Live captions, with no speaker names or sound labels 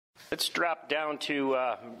Let's drop down to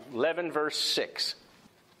 11 verse 6.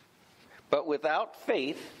 But without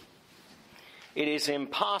faith, it is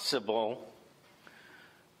impossible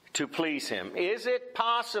to please Him. Is it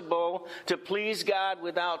possible to please God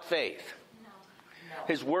without faith? No.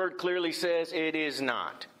 His Word clearly says it is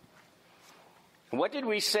not. What did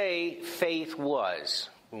we say faith was?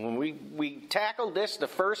 When we tackled this the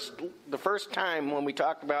first time when we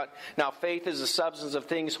talked about, now faith is the substance of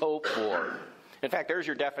things hoped for. In fact, there's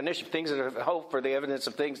your definition. Things that are hoped for, the evidence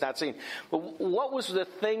of things not seen. But what was the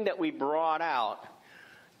thing that we brought out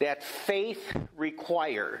that faith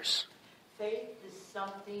requires? Faith is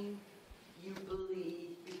something you believe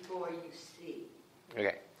before you see.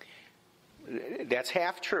 Okay. That's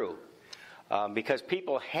half true. Because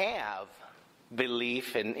people have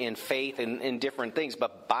belief in faith in different things.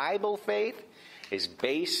 But Bible faith is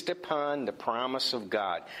based upon the promise of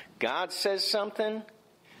God. God says something,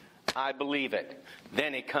 I believe it.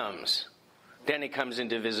 Then it comes. Then it comes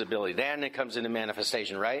into visibility. Then it comes into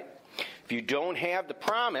manifestation, right? If you don't have the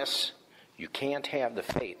promise, you can't have the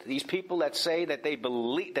faith. These people that say that they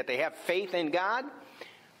believe, that they have faith in God,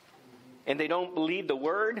 and they don't believe the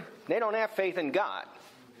Word, they don't have faith in God.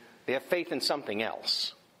 They have faith in something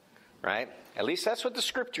else, right? At least that's what the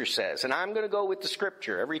Scripture says. And I'm going to go with the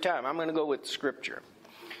Scripture every time. I'm going to go with the Scripture.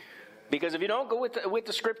 Because if you don't go with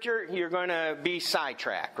the Scripture, you're going to be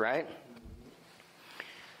sidetracked, right?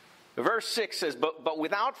 Verse 6 says, But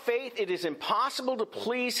without faith it is impossible to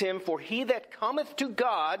please Him, for he that cometh to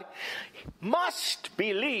God must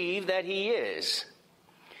believe that He is,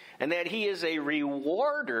 and that He is a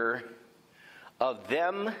rewarder of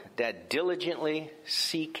them that diligently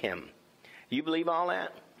seek Him. You believe all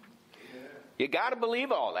that? You got to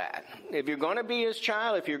believe all that. If you're going to be His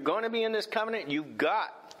child, if you're going to be in this covenant, you've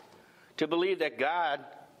got to believe that God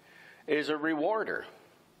is a rewarder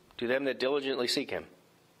to them that diligently seek Him.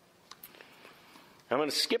 I'm going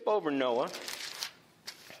to skip over Noah,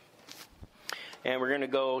 and we're going to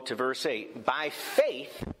go to verse 8. By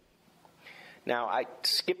faith, now I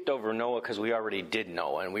skipped over Noah because we already did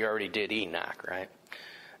Noah, and we already did Enoch, right?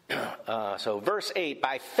 So verse 8,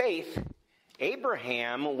 by faith,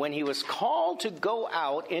 Abraham, when he was called to go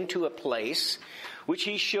out into a place which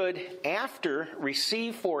he should after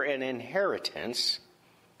receive for an inheritance,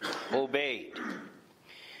 obeyed.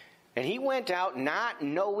 And he went out not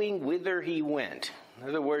knowing whither he went. In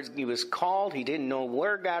other words, he was called. He didn't know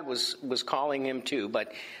where God was calling him to,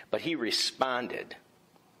 but he responded.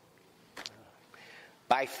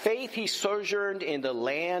 By faith he sojourned in the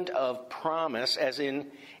land of promise, as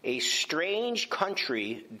in a strange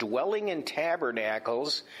country, dwelling in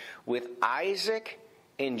tabernacles with Isaac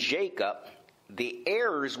and Jacob, the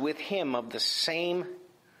heirs with him of the same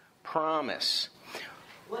promise.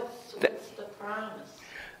 What's the promise?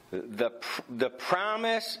 The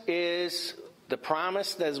promise is the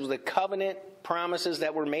promise that was the covenant promises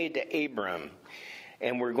that were made to Abram.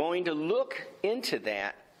 And we're going to look into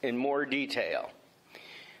that in more detail.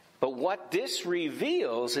 But what this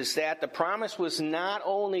reveals is that the promise was not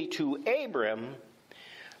only to Abram,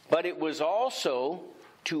 but it was also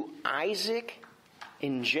to Isaac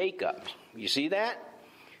and Jacob. You see that?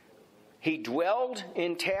 He dwelled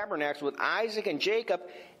in tabernacles with Isaac and Jacob,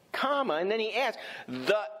 comma, and then he adds,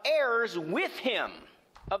 the heirs with him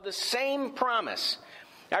of the same promise.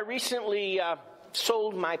 I recently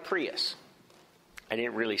sold my Prius. I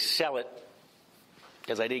didn't really sell it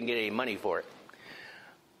because I didn't get any money for it.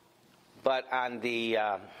 But on the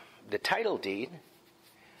title deed,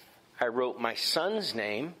 I wrote my son's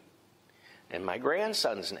name and my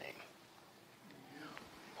grandson's name.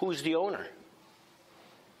 Who's the owner?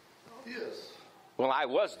 Yes. Well, I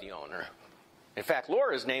was the owner. In fact,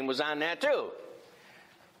 Laura's name was on that too.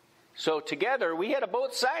 So together, we had to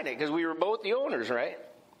both sign it because we were both the owners, right?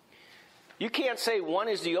 You can't say one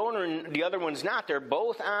is the owner and the other one's not. They're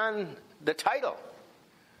both on the title.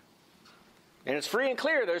 And it's free and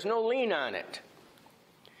clear. There's no lien on it.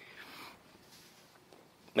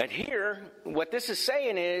 But here, what this is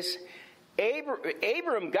saying is,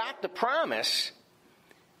 Abram got the promise,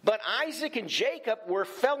 but Isaac and Jacob were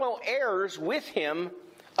fellow heirs with him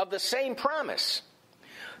of the same promise.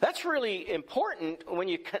 That's really important when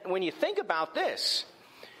you think about this.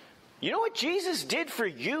 You know what Jesus did for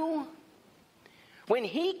you? When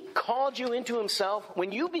He called you into Himself,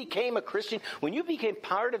 when you became a Christian, when you became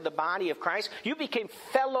part of the body of Christ, you became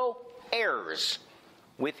fellow heirs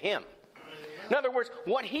with Him. In other words,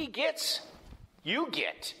 what He gets, you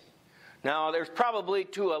get. Now, there's probably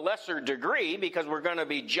to a lesser degree because we're going to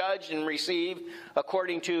be judged and receive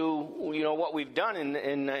according to what we've done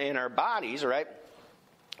in our bodies, right?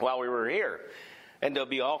 While we were here. And there'll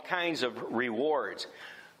be all kinds of rewards.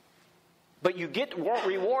 But you get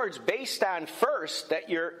rewards based on, first, that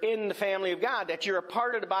you're in the family of God, that you're a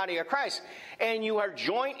part of the body of Christ, and you are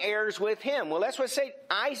joint heirs with him. Well, that's what it says.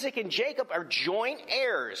 Isaac and Jacob are joint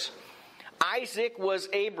heirs. Isaac was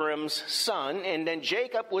Abram's son, and then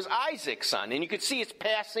Jacob was Isaac's son. And you could see it's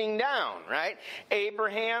passing down, right?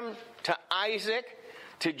 Abraham to Isaac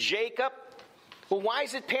to Jacob. Well, why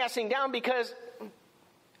is it passing down? Because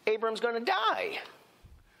Abram's going to die.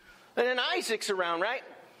 And then Isaac's around, right?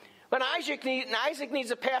 But Isaac needs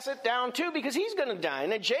to pass it down too, because he's going to die.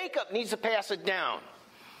 And then Jacob needs to pass it down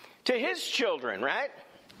to his children, right?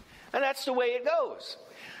 And that's the way it goes.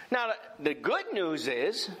 Now, the good news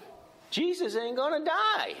is Jesus ain't going to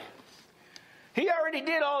die. He already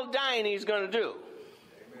did all the dying he's going to do.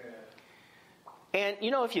 Amen. And,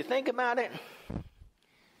 if you think about it,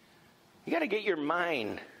 you got to get your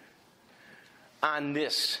mind on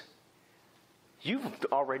this. You've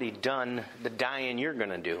already done the dying you're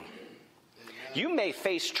going to do. You may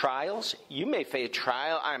face trials. You may face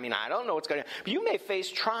trial. I don't know what's going to happen. But you may face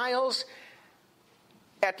trials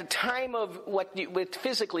at the time of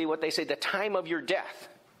physically what they say, the time of your death.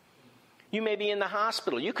 You may be in the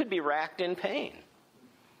hospital. You could be racked in pain.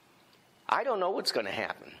 I don't know what's going to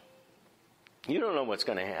happen. You don't know what's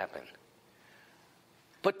going to happen.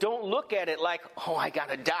 But don't look at it like, I got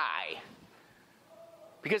to die.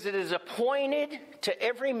 Because it is appointed to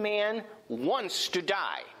every man once to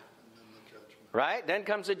die. Right? Then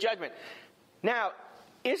comes the judgment. Now,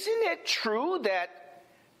 isn't it true that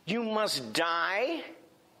you must die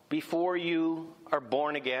before you are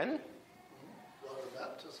born again? Water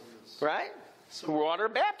baptism is... Right? Water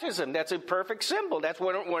baptism. That's a perfect symbol. That's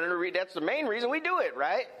that's the main reason we do it,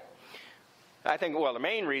 right? I think, the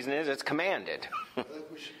main reason is it's commanded. I think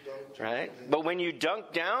we should dunk. Right? But when you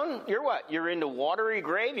dunk down, you're what? You're in the watery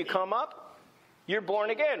grave, you come up, you're born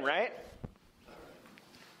again, right?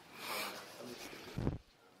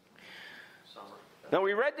 Now,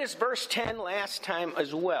 we read this verse 10 last time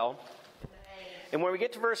as well. And when we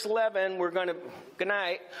get to verse 11, we're going to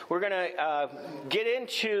get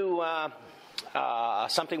into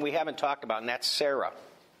something we haven't talked about, and that's Sarah.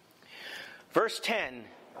 Verse 10,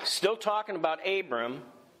 still talking about Abram,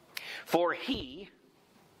 for he,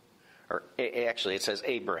 or actually it says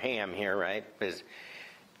Abraham here, right? Because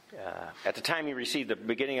at the time he received the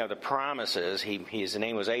beginning of the promises, his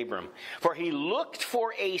name was Abram. For he looked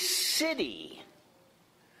for a city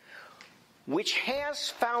which has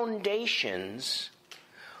foundations,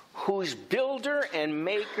 whose builder and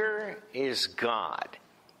maker is God.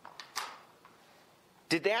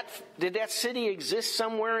 Did that city exist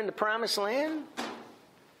somewhere in the promised land?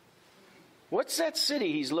 What's that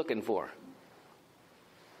city he's looking for?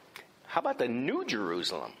 How about the New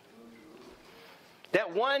Jerusalem?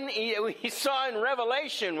 That one we saw in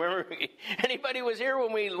Revelation. Anybody was here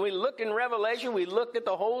when we looked in Revelation? We looked at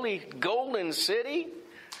the holy golden city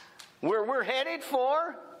where we're headed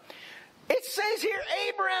for. It says here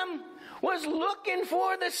Abram was looking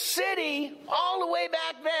for the city all the way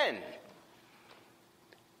back then.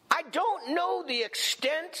 I don't know the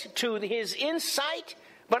extent to his insight,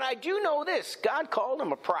 but I do know this. God called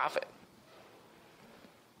him a prophet.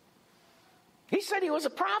 He said he was a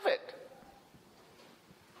prophet.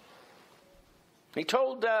 He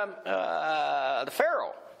told the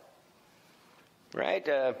Pharaoh,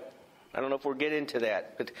 right? I don't know if we'll get into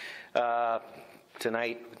that, but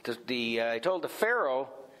tonight, he told the Pharaoh,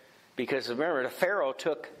 because remember, the Pharaoh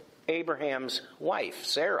took Abraham's wife,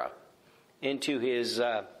 Sarah, into his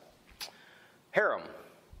harem.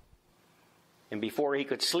 And before he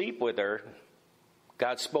could sleep with her,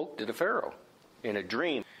 God spoke to the Pharaoh in a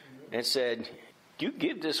dream and said, you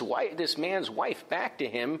give this man's wife back to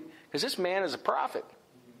him, because this man is a prophet.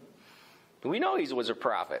 We know he was a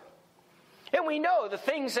prophet. And we know the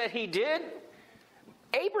things that he did.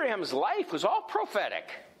 Abraham's life was all prophetic.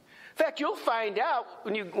 In fact, you'll find out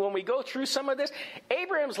when we go through some of this,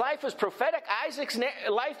 Abraham's life was prophetic. Isaac's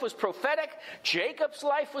life was prophetic. Jacob's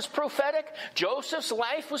life was prophetic. Joseph's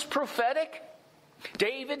life was prophetic.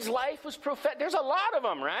 David's life was prophetic. There's a lot of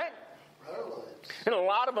them, right? And a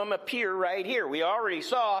lot of them appear right here. We already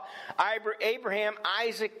saw Abraham,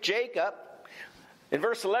 Isaac, Jacob. In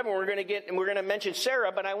verse 11, we're going to mention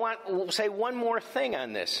Sarah, but I want to say one more thing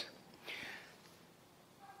on this.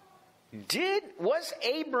 Was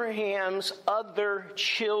Abraham's other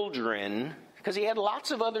children, because he had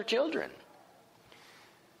lots of other children,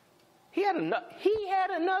 he had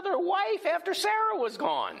another wife after Sarah was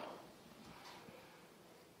gone.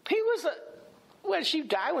 She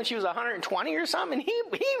died when she was 120 or something, and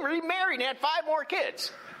he remarried and had 5 more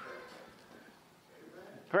kids.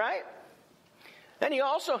 Right? And he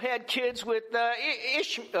also had kids with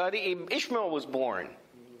Ishmael was born,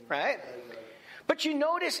 right? But you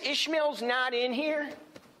notice Ishmael's not in here.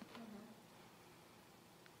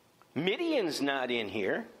 Midian's not in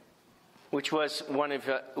here, which was one of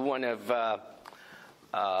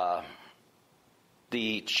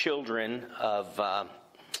the children of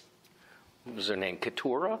what was her name?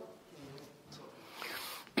 Keturah.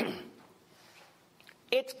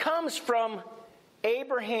 It comes from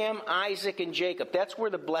Abraham, Isaac, and Jacob. That's where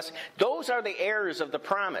the blessing. Those are the heirs of the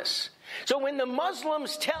promise. So when the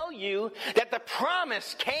Muslims tell you that the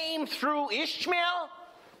promise came through Ishmael,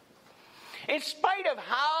 in spite of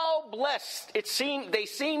how blessed they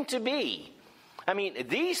seem to be, I mean,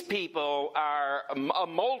 these people are a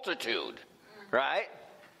multitude, right?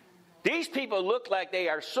 These people look like they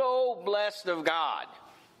are so blessed of God.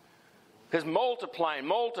 Because multiplying.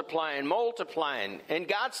 And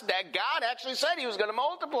God actually said he was going to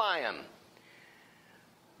multiply them.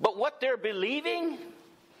 But what they're believing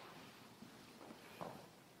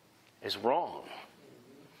is wrong.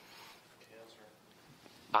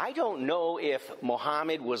 I don't know if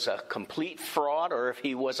Muhammad was a complete fraud or if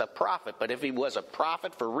he was a prophet. But if he was a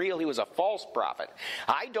prophet for real, he was a false prophet.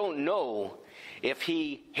 I don't know if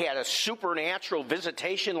he had a supernatural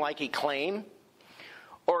visitation like he claimed,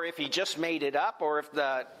 or if he just made it up, or if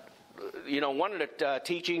one of the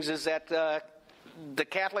teachings is that the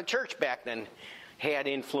Catholic Church back then had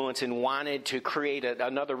influence and wanted to create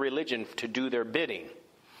another religion to do their bidding,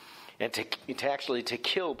 and to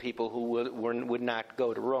kill people who would not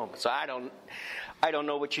go to Rome. So I don't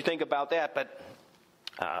know what you think about that, but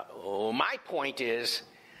my point is,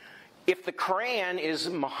 if the Quran is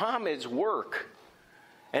Muhammad's work,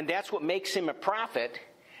 and that's what makes him a prophet,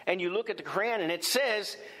 and you look at the Quran and it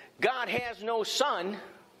says God has no son,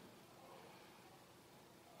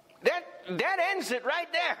 that ends it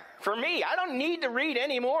right there for me. I don't need to read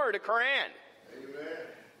any more of the Quran. Amen.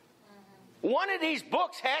 One of these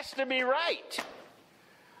books has to be right?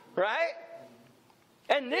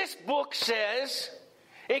 And this book says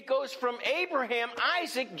it goes from Abraham,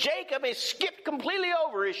 Isaac, Jacob. It skipped completely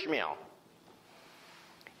over Ishmael.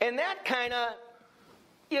 And that kind of,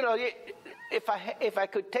 if I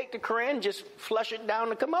could take the Quran, just flush it down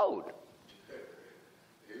the commode.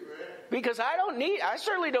 Because I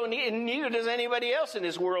certainly don't need it, and neither does anybody else in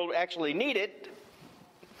this world actually need it.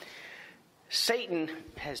 Satan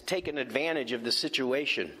has taken advantage of the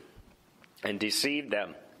situation and deceived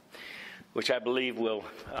them, which I believe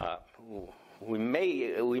we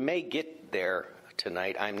may get there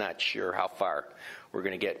tonight. I'm not sure how far we're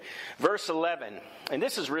going to get. Verse 11, and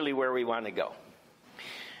this is really where we want to go.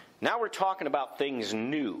 Now we're talking about things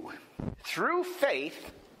new. Through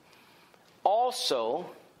faith, also,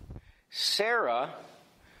 Sarah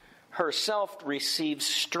herself received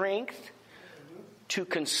strength to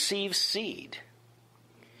conceive seed,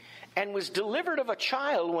 and was delivered of a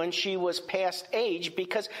child when she was past age,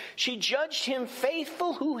 because she judged him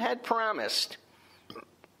faithful who had promised.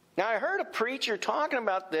 Now I heard a preacher talking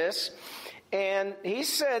about this, and he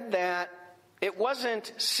said that it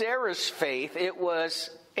wasn't Sarah's faith, it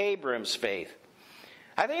was Abram's faith.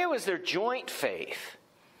 I think it was their joint faith.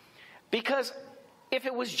 Because if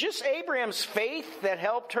it was just Abraham's faith that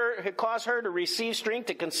caused her to receive strength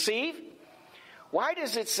to conceive, why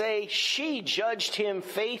does it say she judged him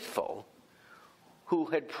faithful who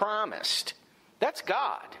had promised? That's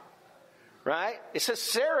God, right? It says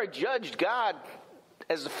Sarah judged God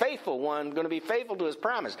as the faithful one, going to be faithful to his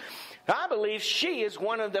promise. I believe she is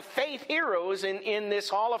one of the faith heroes in this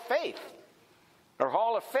Hall of Faith. Or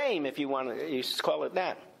Hall of Fame, if you want to call it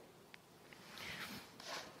that.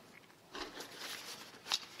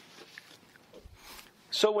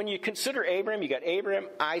 So when you consider Abraham, you got Abraham,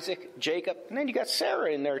 Isaac, Jacob, and then you got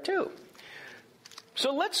Sarah in there too.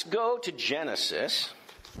 So let's go to Genesis.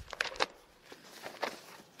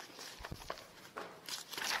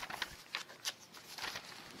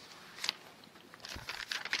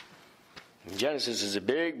 Genesis is a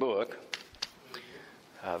big book.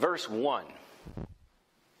 Verse 1.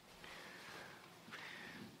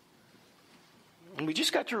 And we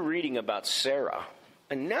just got through reading about Sarah.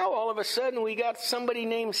 And now all of a sudden we got somebody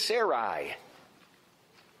named Sarai.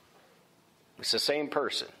 It's the same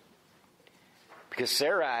person. Because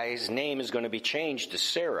Sarai's name is going to be changed to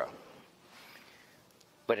Sarah.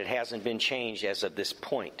 But it hasn't been changed as of this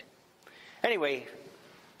point. Anyway,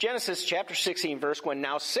 Genesis chapter 16, verse 1.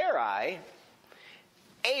 Now Sarai,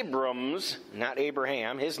 Abram's, not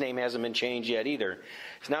Abraham, his name hasn't been changed yet either.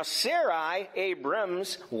 Now Sarai,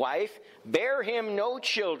 Abram's wife, bare him no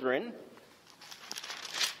children,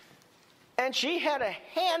 and she had a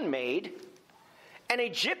handmaid, an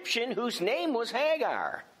Egyptian whose name was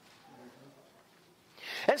Hagar.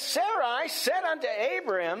 And Sarai said unto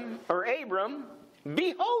Abram,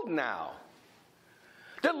 Behold now,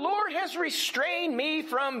 the Lord has restrained me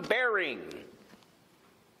from bearing.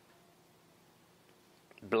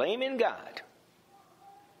 Blaming God.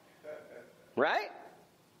 Right?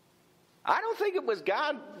 I don't think it was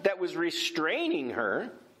God that was restraining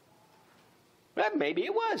her. But maybe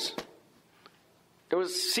it was.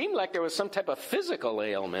 Seemed like there was some type of physical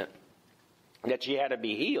ailment that she had to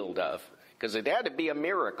be healed of, because it had to be a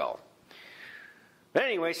miracle. But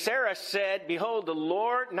anyway, Sarah said, Behold, the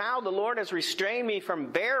Lord has restrained me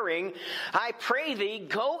from bearing. I pray thee,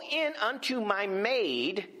 go in unto my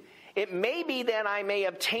maid. It may be that I may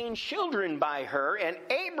obtain children by her. And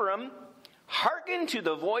Abram hearkened to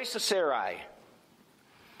the voice of Sarai.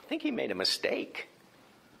 I think he made a mistake.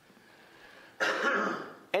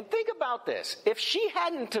 And think about this. If she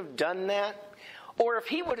hadn't have done that, or if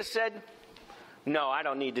he would have said, no, I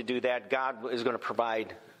don't need to do that. God is going to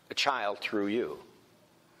provide a child through you.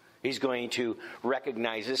 He's going to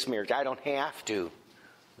recognize this marriage. I don't have to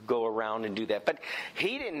go around and do that. But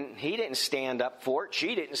he didn't stand up for it.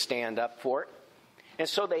 She didn't stand up for it. And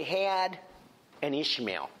so they had an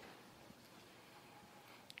Ishmael.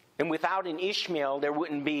 And without an Ishmael, there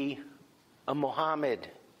wouldn't be a Muhammad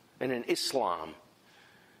and an Islam.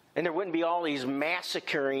 And there wouldn't be all these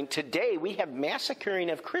massacring. Today, we have massacring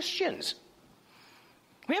of Christians.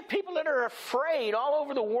 We have people that are afraid all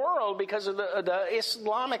over the world because of the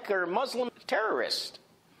Islamic or Muslim terrorists.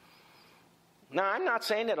 Now, I'm not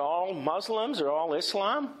saying that all Muslims or all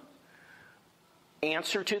Islam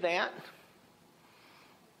answer to that.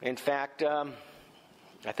 In fact,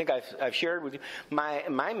 I think I've shared with you,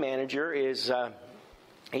 my manager is,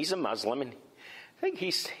 he's a Muslim, and I think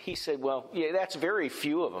he said, well, yeah, that's very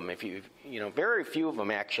few of them. Very few of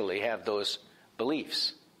them actually have those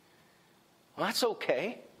beliefs. Well, that's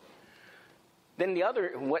okay. Then the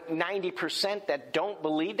other, 90% that don't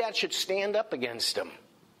believe that should stand up against them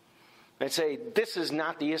and say, this is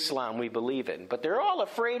not the Islam we believe in. But they're all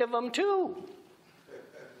afraid of them too.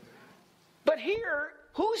 But here,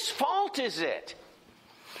 whose fault is it?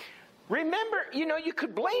 Remember, you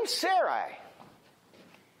could blame Sarai,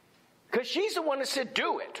 because she's the one that said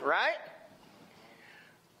do it, right?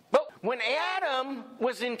 But when Adam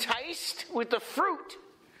was enticed with the fruit,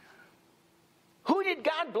 who did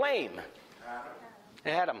God blame?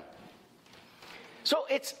 Adam. So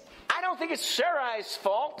I don't think it's Sarai's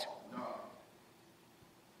fault. No.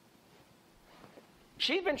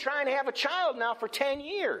 She's been trying to have a child now for 10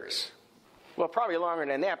 years. Well, probably longer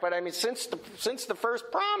than that, but since the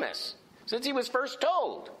first promise, since he was first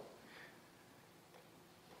told.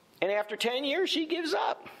 And after 10 years, she gives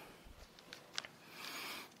up.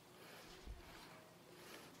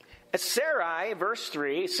 Sarai, verse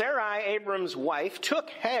 3, Sarai, Abram's wife, took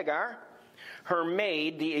Hagar, her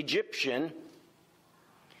maid, the Egyptian,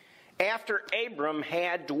 after Abram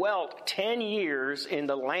had dwelt 10 years in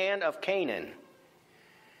the land of Canaan,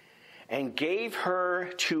 and gave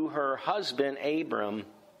her to her husband Abram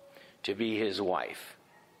to be his wife.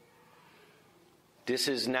 This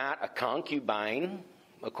is not a concubine,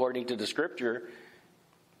 according to the scripture.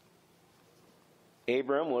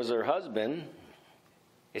 Abram was her husband.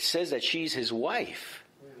 It says that she's his wife.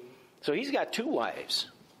 So he's got two wives.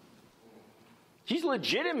 She's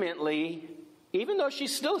legitimately, even though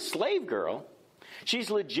she's still a slave girl, she's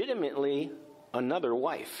legitimately another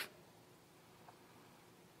wife.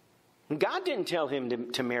 God didn't tell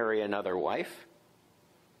him to marry another wife,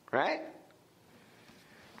 right?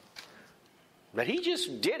 But he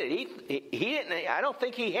just did it. He didn't. I don't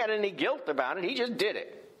think he had any guilt about it. He just did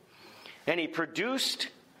it. And he produced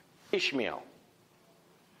Ishmael.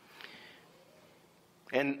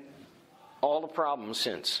 And all the problems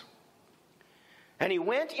since. And he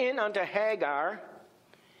went in unto Hagar,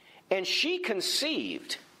 and she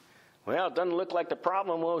conceived. Well, it doesn't look like the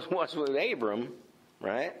problem was with Abram,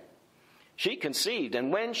 right? She conceived.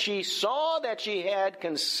 And when she saw that she had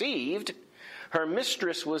conceived, her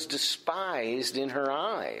mistress was despised in her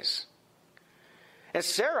eyes. And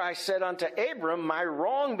Sarai said unto Abram, My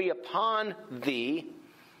wrong be upon thee.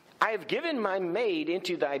 I have given my maid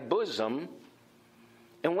into thy bosom.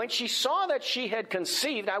 And when she saw that she had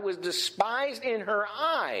conceived, I was despised in her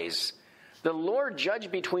eyes. The Lord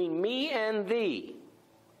judge between me and thee.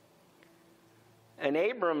 And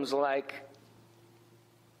Abram's like,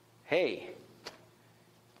 hey,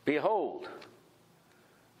 behold,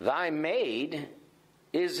 thy maid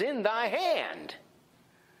is in thy hand.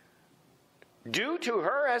 Do to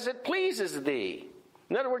her as it pleases thee.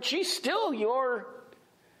 In other words, she's still your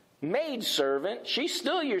maidservant. She's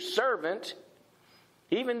still your servant.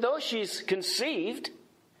 even though she's conceived,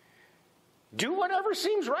 do whatever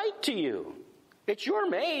seems right to you. It's your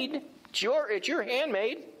maid. It's your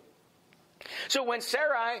handmaid. So when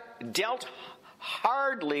Sarai dealt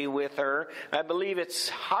hardly with her, I believe it's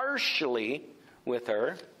harshly with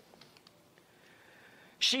her,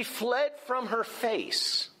 she fled from her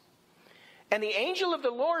face. And the angel of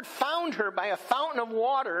the Lord found her by a fountain of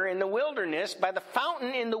water in the wilderness, by the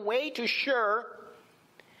fountain in the way to Shur.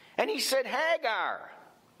 And he said, Hagar,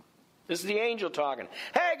 this is the angel talking,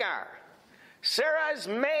 Hagar, Sarai's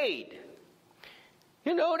maid.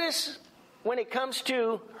 You notice when it comes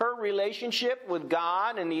to her relationship with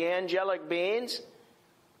God and the angelic beings,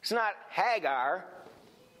 it's not Hagar,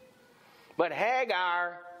 but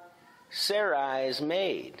Hagar, Sarai's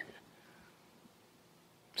maid.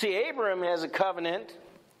 See, Abram has a covenant,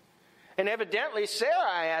 and evidently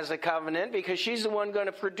Sarai has a covenant because she's the one going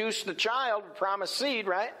to produce the child, promised seed,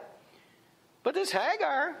 right? But this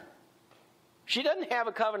Hagar, she doesn't have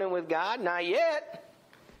a covenant with God, not yet.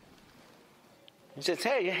 He says,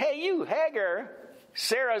 hey, you, Hagar,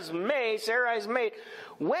 Sarai's maid,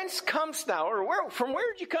 whence comest thou? Or from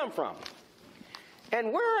where did you come from?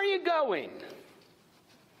 And where are you going?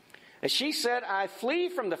 And she said, I flee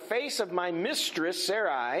from the face of my mistress,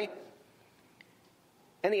 Sarai.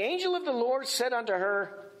 And the angel of the Lord said unto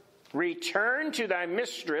her, return to thy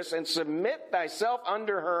mistress and submit thyself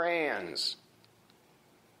under her hands.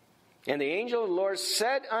 And the angel of the Lord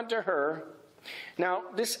said unto her, now,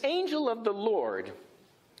 this angel of the Lord,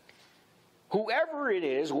 whoever it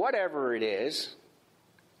is, whatever it is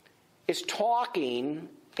talking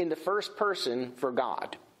in the first person for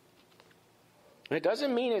God. It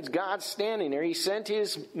doesn't mean it's God standing there. He sent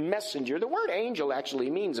his messenger. The word angel actually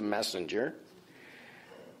means a messenger.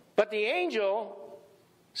 But the angel,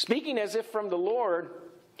 speaking as if from the Lord,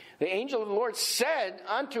 the angel of the Lord said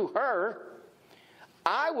unto her,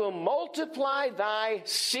 I will multiply thy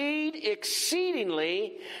seed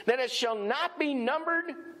exceedingly, that it shall not be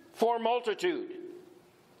numbered for multitude.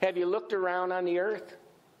 Have you looked around on the earth?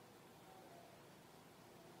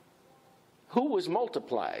 Who was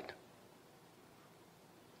multiplied?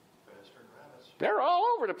 They're all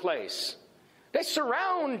over the place. They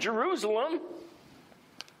surround Jerusalem.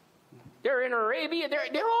 They're in Arabia.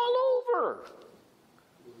 They're all over.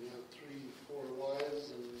 We have 3-4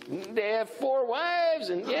 wives. They have 4 wives,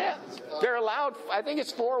 and yeah, they're allowed. I think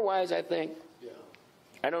it's 4 wives, I think. Yeah.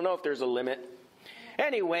 I don't know if there's a limit.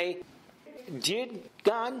 Anyway, did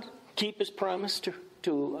God keep his promise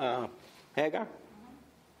to Hagar?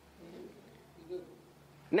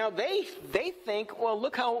 Now they think, well,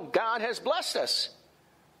 look how God has blessed us.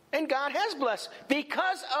 And God has blessed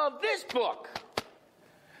because of this book.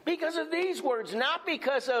 Because of these words, not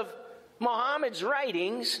because of Muhammad's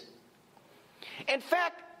writings. In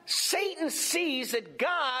fact, Satan sees that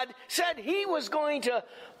God said he was going to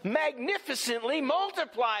magnificently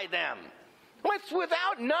multiply them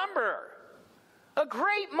without number. A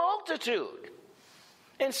great multitude.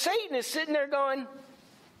 And Satan is sitting there going,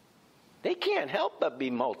 they can't help but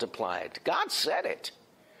be multiplied. God said it.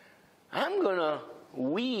 I'm going to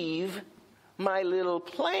weave my little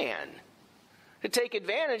plan to take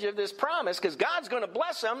advantage of this promise because God's going to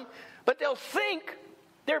bless them, but they'll think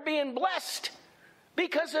they're being blessed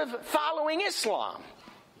because of following Islam,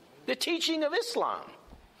 the teaching of Islam.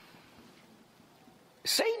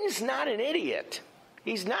 Satan's not an idiot.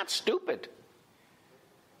 He's not stupid.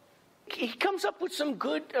 He comes up with some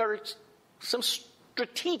good or some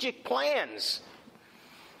strategic plans.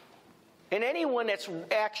 And anyone that's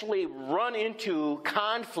actually run into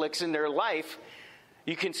conflicts in their life,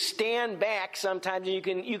 you can stand back sometimes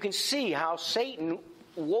and you can see how Satan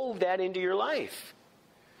wove that into your life.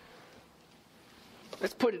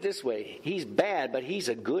 Let's put it this way. He's bad, but he's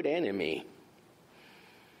a good enemy.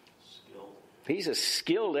 Skilled. He's a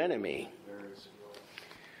skilled enemy. Very skilled.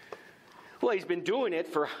 Well, he's been doing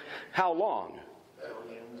it for how long?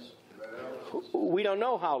 Billions. We don't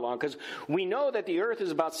know how long, because we know that the earth is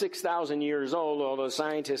about 6,000 years old, although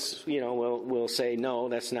scientists, will say, no,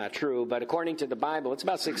 that's not true. But according to the Bible, it's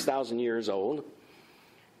about 6,000 years old.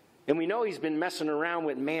 And we know he's been messing around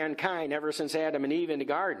with mankind ever since Adam and Eve in the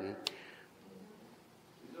garden.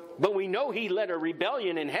 But we know he led a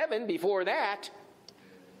rebellion in heaven before that.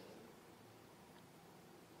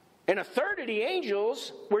 And a third of the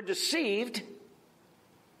angels were deceived.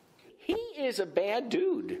 He is a bad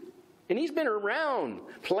dude. And he's been around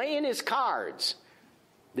playing his cards.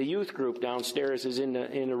 The youth group downstairs is in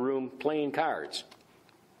the room playing cards.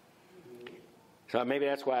 So maybe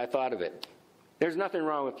that's why I thought of it. There's nothing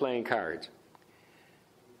wrong with playing cards.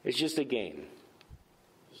 It's just a game.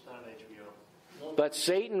 It's not HBO. No, But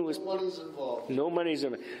Satan was... No money's involved. No money's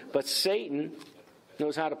in it. But Satan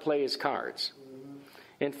knows how to play his cards.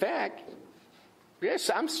 In fact, yes,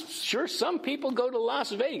 I'm sure some people go to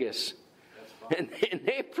Las Vegas and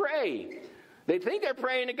they pray. They think they're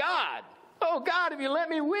praying to God. Oh, God, if you let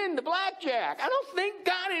me win the blackjack. I don't think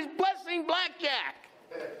God is blessing blackjack.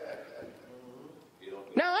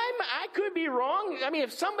 Now, I could be wrong. I mean,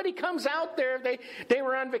 if somebody comes out there, they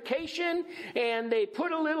were on vacation, and they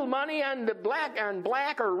put a little money on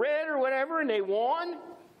black or red or whatever, and they won,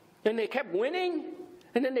 and they kept winning,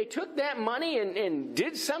 and then they took that money and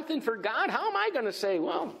did something for God, how am I going to say,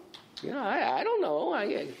 well, I don't know.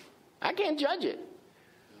 I can't judge it.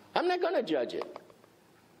 I'm not going to judge it.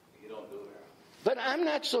 You don't do that. But I'm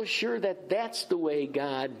not so sure that that's the way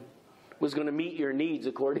God was going to meet your needs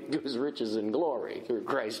according to his riches and glory through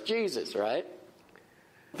Christ Jesus, right?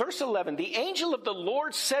 Verse 11, the angel of the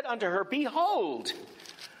Lord said unto her, behold,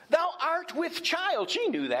 thou art with child. She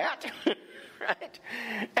knew that, right?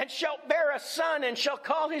 And shalt bear a son, and shall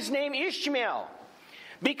call his name Ishmael,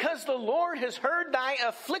 because the Lord has heard thy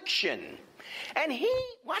affliction. And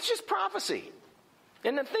watch this prophecy.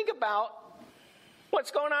 And then think about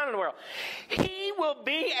what's going on in the world. He will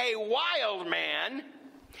be a wild man.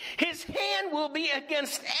 His hand will be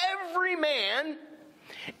against every man,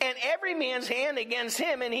 and every man's hand against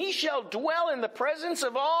him, and he shall dwell in the presence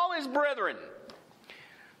of all his brethren.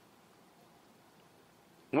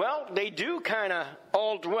 Well, they do kind of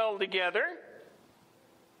all dwell together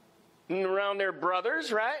around their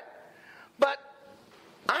brothers, right? But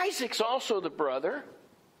Isaac's also the brother.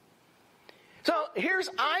 So here's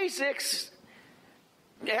Isaac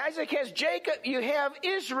has Jacob, you have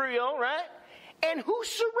Israel, right? And who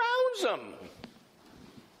surrounds them?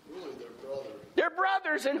 Really, their brother. They're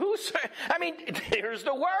brothers, and here's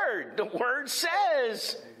the word. The word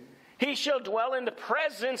says, he shall dwell in the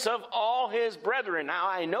presence of all his brethren. Now,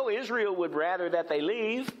 I know Israel would rather that they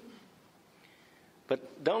leave,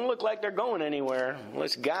 but don't look like they're going anywhere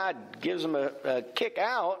unless God gives them a kick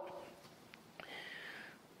out.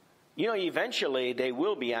 Eventually they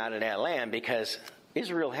will be out of that land because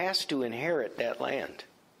Israel has to inherit that land.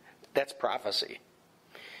 That's prophecy.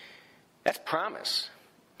 That's promise.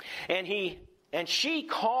 And she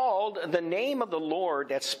called the name of the Lord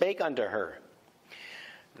that spake unto her.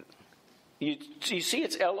 You see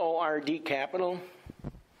it's L-O-R-D capital?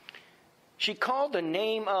 She called the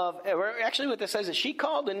name of, actually what this says is she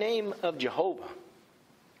called the name of Jehovah.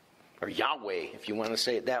 Or Yahweh, if you want to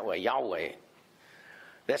say it that way, Yahweh.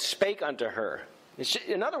 That spake unto her.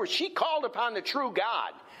 In other words, she called upon the true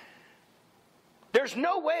God. There's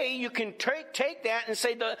no way you can take that and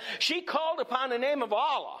say she called upon the name of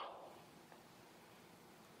Allah.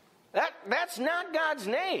 That's not God's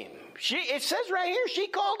name. It says right here, she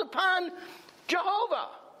called upon Jehovah.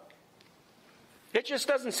 It just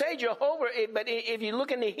doesn't say Jehovah, but if you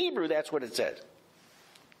look in the Hebrew, that's what it says.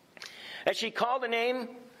 And she called the name,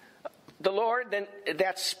 the Lord, then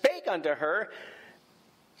that spake unto her,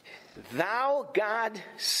 thou God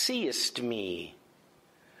seest me.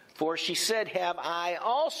 For she said, have I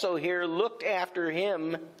also here looked after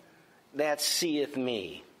him that seeth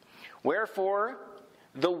me? Wherefore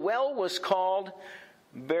the well was called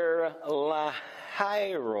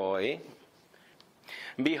Ber-lahai-roi.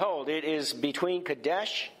 Behold, it is between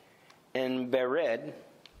Kadesh and Bered.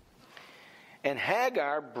 And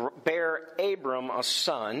Hagar bare Abram a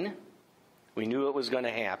son. We knew it was going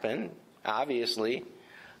to happen. Obviously,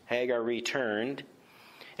 Hagar returned.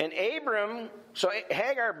 And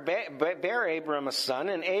Hagar bare Abram a son,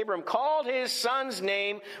 and Abram called his son's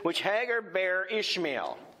name, which Hagar bare,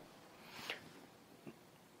 Ishmael.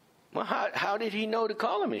 Well, how did he know to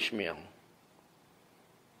call him Ishmael?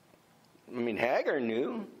 Hagar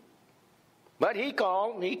knew, but he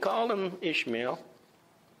called him Ishmael.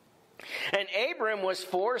 And Abram was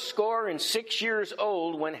 86 years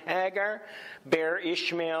old when Hagar bare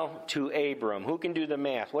Ishmael to Abram. Who can do the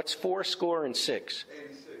math? What's 86?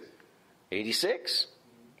 86?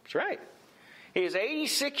 That's right. He was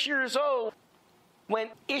 86 years old when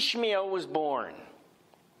Ishmael was born.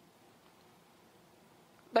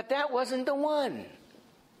 But that wasn't the one.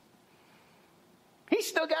 He's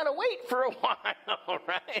still got to wait for a while,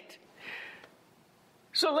 right?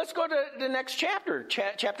 So let's go to the next chapter,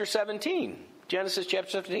 chapter 17. Genesis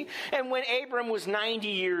chapter 17. And when Abram was 90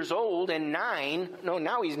 years old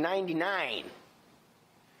now he's 99.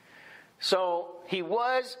 So he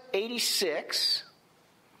was 86.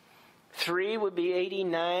 3 would be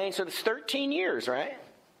 89. So it's 13 years, right?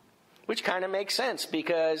 Which kind of makes sense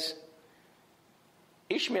because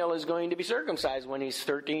Ishmael is going to be circumcised when he's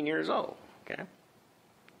 13 years old. Okay?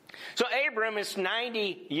 So Abram is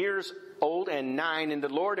 90 years old and 9. And the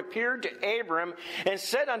Lord appeared to Abram and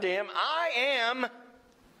said unto him, I am.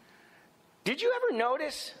 Did you ever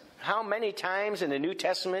notice how many times in the New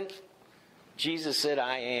Testament Jesus said,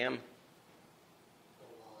 I am?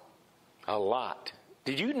 A lot.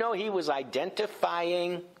 Did you know he was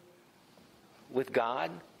identifying with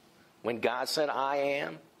God when God said, I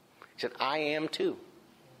am? He said, I am too.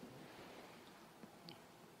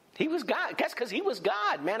 He was God. That's because he was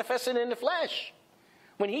God manifested in the flesh.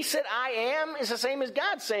 When he said, I am, it's the same as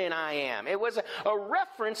God saying, I am. It was a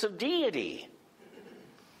reference of deity.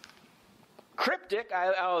 Cryptic,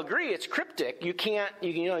 I'll agree, it's cryptic. You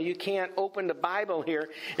can't open the Bible here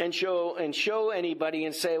and show anybody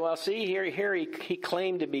and say, well, see, here he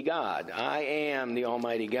claimed to be God. I am the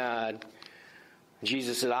Almighty God.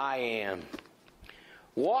 Jesus said, I am.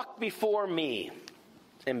 Walk before me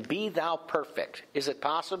and be thou perfect. Is it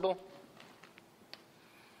possible?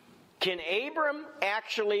 Can Abram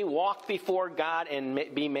actually walk before God and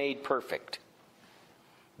be made perfect?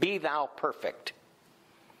 Be thou perfect.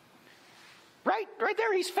 Right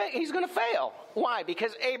there, he's going to fail. Why?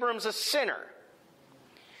 Because Abram's a sinner.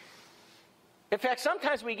 In fact,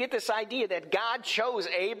 sometimes we get this idea that God chose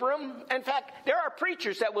Abram. In fact, there are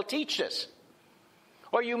preachers that will teach this.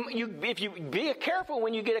 Or if you be careful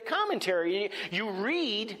when you get a commentary, you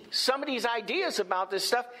read somebody's ideas about this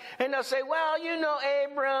stuff, and they'll say, well,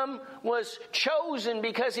 Abram was chosen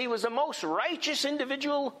because he was the most righteous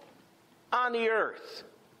individual on the earth.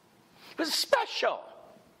 He was special.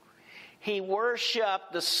 He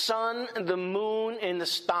worshipped the sun, the moon, and the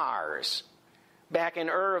stars back in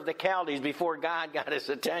Ur of the Chaldees before God got his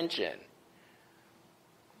attention.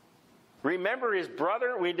 Remember his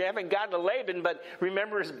brother? We haven't gotten to Laban, but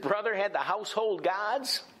remember his brother had the household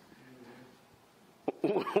gods,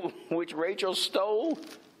 which Rachel stole?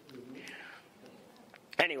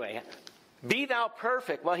 Anyway, be thou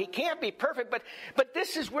perfect. Well, he can't be perfect, but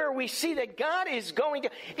this is where we see that God is going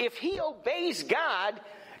to, if he obeys God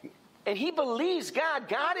and he believes God,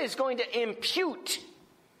 God is going to impute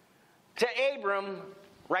to Abram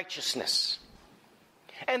righteousness.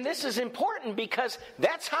 And this is important because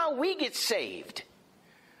that's how we get saved.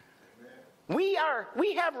 We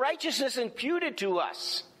have righteousness imputed to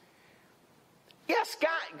us. Yes,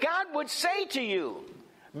 God would say to you,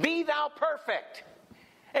 be thou perfect.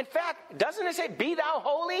 In fact, doesn't it say, be thou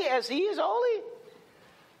holy as he is holy?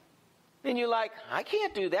 And you're like, I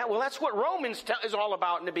can't do that. Well, that's what Romans is all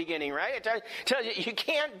about in the beginning, right? It tells you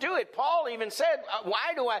can't do it. Paul even said,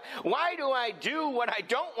 why do I do what I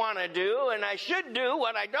don't want to do, and I should do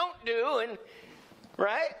what I don't do, and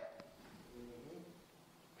right?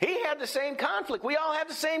 He had the same conflict. We all have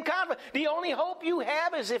the same conflict. The only hope you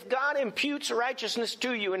have is if God imputes righteousness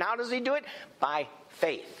to you. And how does he do it? By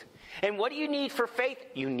faith. And what do you need for faith?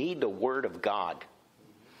 You need the Word of God.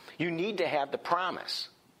 You need to have the promise.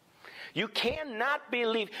 You cannot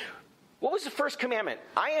believe. What was the first commandment?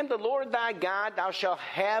 I am the Lord thy God. Thou shalt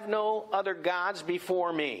have no other gods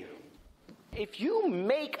before me. If you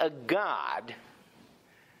make a god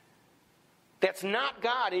that's not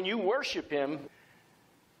God and you worship him,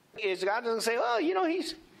 is God doesn't say, well,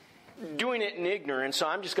 he's doing it in ignorance, so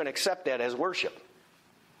I'm just going to accept that as worship.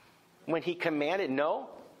 When he commanded, no.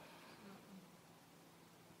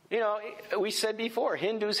 We said before,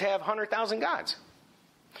 Hindus have 100,000 gods.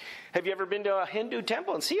 Have you ever been to a Hindu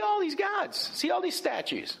temple and see all these gods? See all these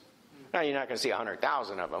statues? Now, you're not going to see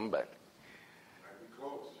 100,000 of them, but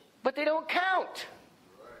they don't count.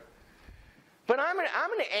 But I'm going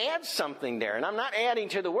to add something there, and I'm not adding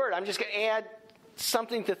to the word. I'm just going to add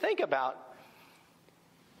something to think about.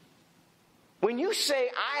 When you say,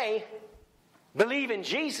 I believe in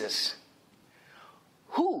Jesus,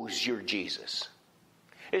 who's your Jesus?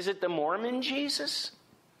 Is it the Mormon Jesus?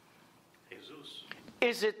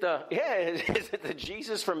 Is it the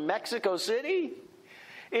Jesus from Mexico City?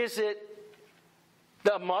 Is it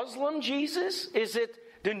the Muslim Jesus? Is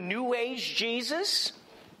it the New Age Jesus?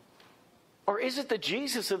 Or is it the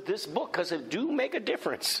Jesus of this book? Because it do make a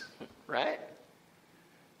difference, right?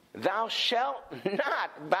 Thou shalt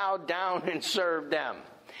not bow down and serve them.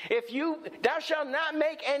 Thou shalt not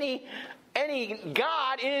make any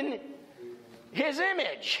God in his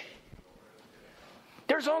image.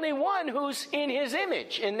 There's only one who's in his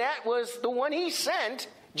image, and that was the one he sent,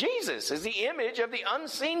 Jesus, is the image of the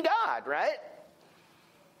unseen God, right?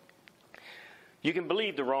 You can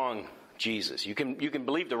believe the wrong Jesus. You can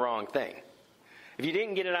believe the wrong thing. If you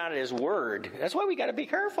didn't get it out of his word, that's why we got to be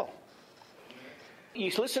careful.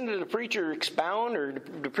 You listen to the preacher expound or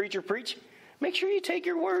the preacher preach, make sure you take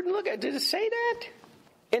your word and look at it. Did it say that?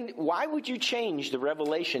 And why would you change the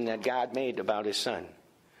revelation that God made about his son?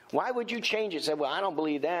 Why would you change it? Say, well, I don't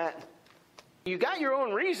believe that. You got your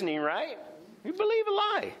own reasoning, right? You believe a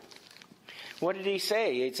lie. What did he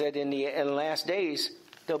say? He said in the last days,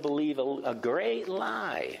 they'll believe a great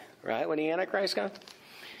lie, right? When the Antichrist comes.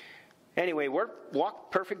 Anyway,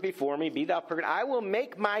 walk perfect before me, be thou perfect. I will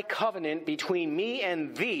make my covenant between me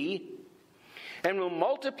and thee, and will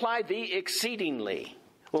multiply thee exceedingly.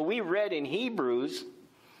 Well, we read in Hebrews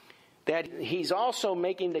that he's also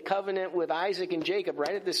making the covenant with Isaac and Jacob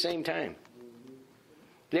right at the same time.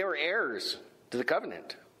 They were heirs to the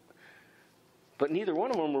covenant. But neither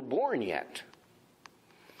one of them were born yet.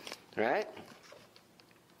 Right?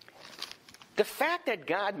 The fact that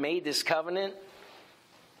God made this covenant,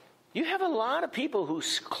 you have a lot of people who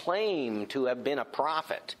claim to have been a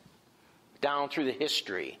prophet down through the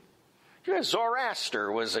history.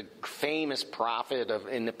 Zoroaster was a famous prophet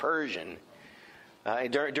in the Persian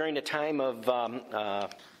during the time of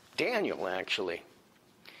Daniel, actually.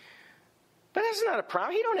 But that's not a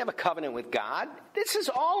problem. He don't have a covenant with God. This is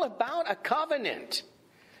all about a covenant.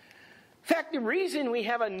 In fact, the reason we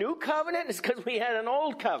have a new covenant is because we had an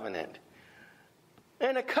old covenant.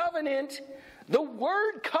 And a covenant, the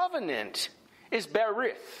word covenant is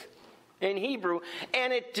berith in Hebrew,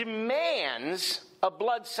 and it demands a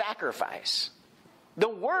blood sacrifice. The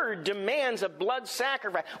word demands a blood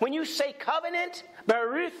sacrifice. When you say covenant,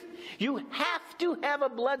 berith, you have to have a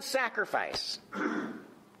blood sacrifice.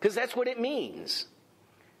 Because that's what it means.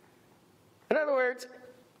 In other words,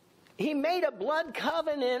 he made a blood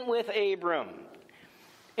covenant with Abram.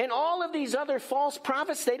 And all of these other false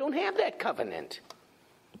prophets, they don't have that covenant.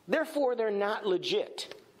 Therefore, they're not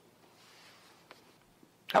legit.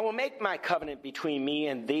 I will make my covenant between me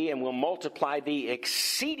and thee, and will multiply thee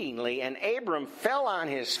exceedingly. And Abram fell on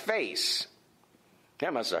his face.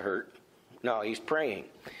 That must have hurt. No, he's praying.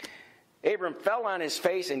 Abram fell on his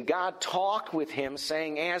face, and God talked with him,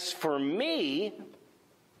 saying, As for me,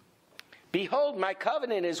 behold, my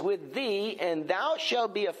covenant is with thee, and thou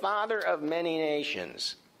shalt be a father of many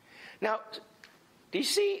nations. Now, do you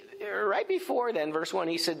see, right before then, verse 1,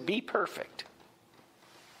 he said, Be perfect.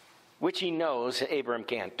 Which he knows Abram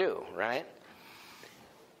can't do, right?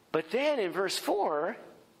 But then in verse 4,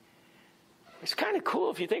 it's kind of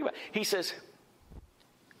cool if you think about it. He says,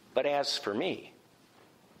 But as for me.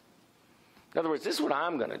 In other words, this is what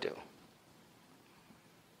I'm going to do.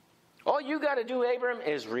 All you got to do, Abram,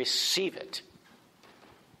 is receive it.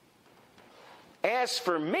 As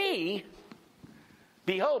for me,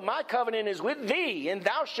 behold, my covenant is with thee, and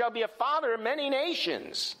thou shalt be a father of many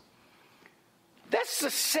nations. That's the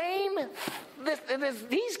same.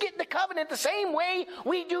 He's getting the covenant the same way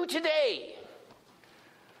we do today.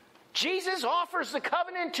 Jesus offers the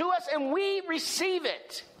covenant to us, and we receive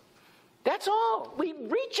it. That's all. We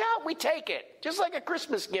reach out, we take it. Just like a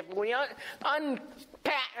Christmas gift. We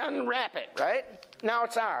unwrap it, right? Now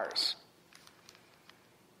it's ours.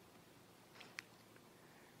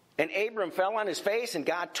 And Abram fell on his face, and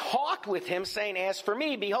God talked with him, saying, As for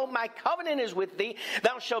me, behold, my covenant is with thee.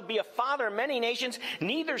 Thou shalt be a father of many nations.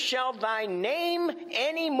 Neither shall thy name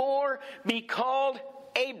any more be called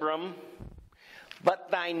Abram,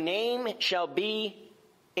 but thy name shall be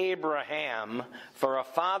Abraham, for a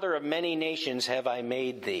father of many nations have I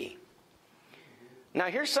made thee. Now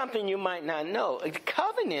here's something you might not know.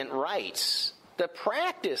 Covenant rights, the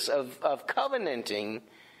practice of covenanting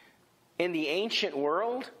in the ancient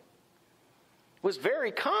world was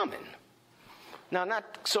very common. Now, not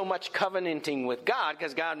so much covenanting with God,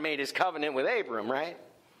 because God made his covenant with Abram, right?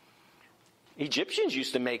 Egyptians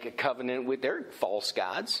used to make a covenant with their false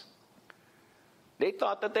gods. They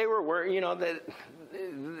thought that they were, that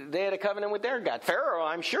they had a covenant with their God. Pharaoh,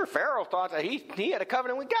 I'm sure Pharaoh thought that he had a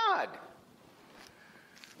covenant with God.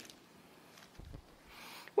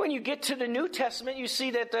 When you get to the New Testament, you see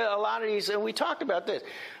that a lot of these, and we talked about this,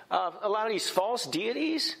 a lot of these false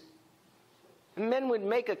deities, men would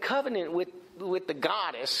make a covenant with the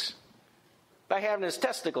goddess by having his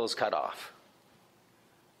testicles cut off.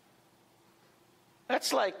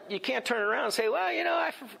 That's like, you can't turn around and say, well,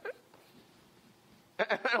 I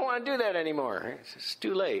don't want to do that anymore. It's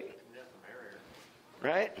too late.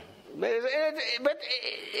 Right? But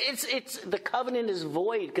it's the covenant is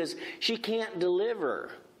void because she can't deliver.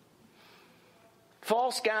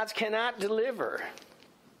 False gods cannot deliver.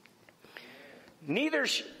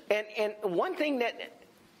 And one thing that,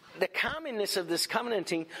 the commonness of this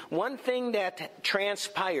covenanting, one thing that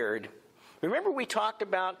transpired, remember we talked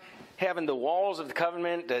about having the walls of the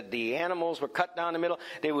covenant, the animals were cut down the middle,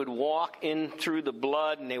 they would walk in through the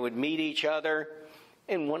blood and they would meet each other.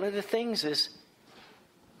 And one of the things is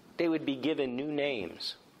they would be given new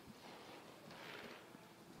names.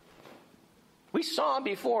 We saw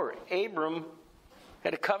before Abram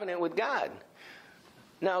had a covenant with God.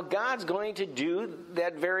 Now, God's going to do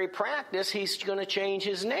that very practice. He's going to change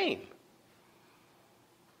his name.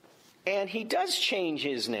 And he does change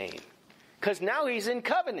his name, because now he's in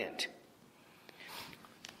covenant.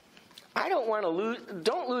 I don't want to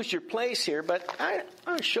don't lose your place here, but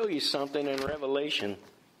I'll show you something in Revelation.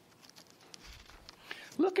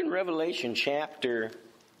 Look in Revelation chapter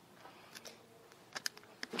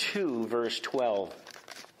 2, verse 12.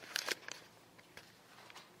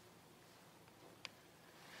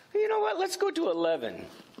 You know what? Let's go to 11,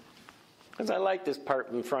 because I like this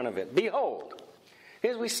part in front of it. Behold,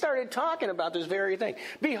 as we started talking about this very thing.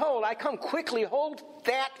 Behold, I come quickly, hold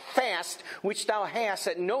that fast which thou hast,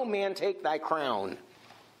 that no man take thy crown.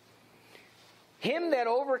 Him that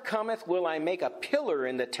overcometh will I make a pillar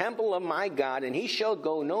in the temple of my God, and he shall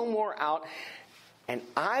go no more out. And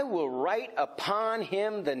I will write upon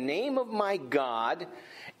him the name of my God,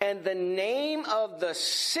 and the name of the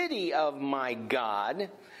city of my God,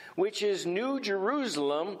 which is New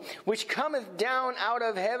Jerusalem, which cometh down out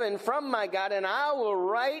of heaven from my God, and I will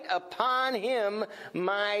write upon him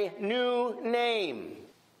my new name.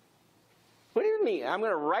 What do you mean? I'm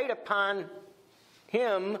going to write upon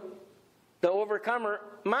him, the overcomer,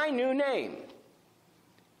 my new name.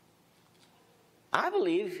 I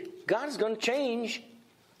believe God is going to change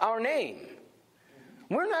our name.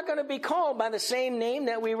 We're not going to be called by the same name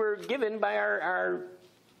that we were given by our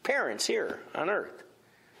parents here on earth.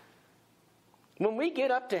 When we get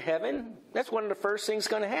up to heaven, that's one of the first things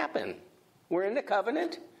going to happen. We're in the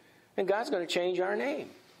covenant, and God's going to change our name.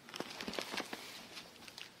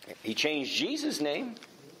 He changed Jesus' name.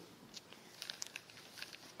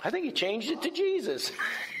 I think he changed it to Jesus.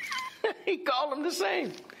 He called him the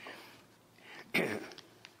same.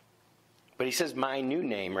 But he says, my new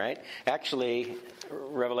name, right? Actually,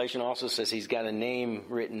 Revelation also says he's got a name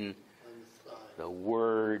written, the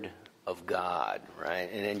Word of God, right?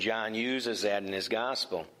 And then John uses that in his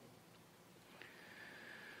gospel.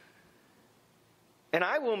 And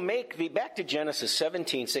I will make thee, back to Genesis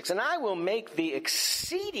 17:6, and I will make thee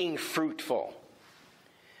exceeding fruitful.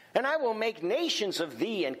 And I will make nations of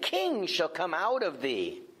thee, and kings shall come out of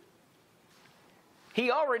thee. He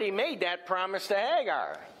already made that promise to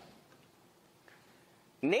Hagar.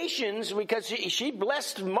 Nations, because she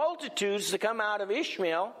blessed multitudes to come out of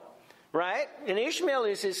Ishmael. Right? And Ishmael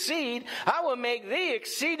is his seed. I will make thee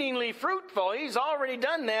exceedingly fruitful. He's already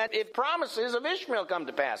done that if promises of Ishmael come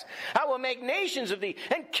to pass. I will make nations of thee,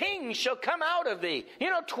 and kings shall come out of thee.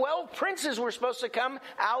 12 princes were supposed to come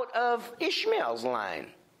out of Ishmael's line.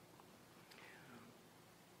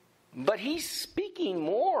 But he's speaking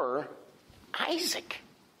more Isaac,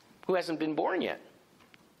 who hasn't been born yet.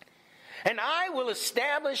 And I will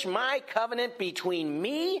establish my covenant between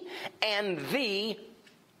me and thee.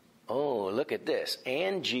 Oh, look at this.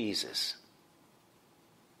 And Jesus.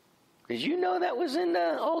 Did you know that was in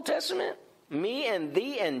the Old Testament? Me and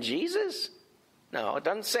thee and Jesus? No, it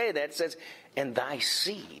doesn't say that. It says, and thy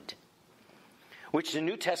seed. Which the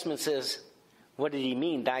New Testament says, what did he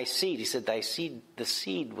mean, thy seed? He said, thy seed, the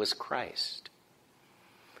seed was Christ.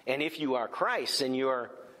 And if you are Christ, then you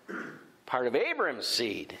are part of Abraham's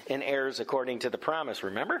seed and heirs according to the promise,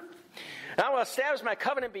 remember? And I will establish my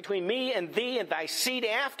covenant between me and thee and thy seed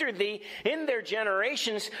after thee in their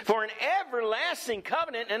generations for an everlasting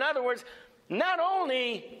covenant. In other words, not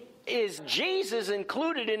only is Jesus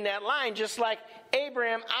included in that line, just like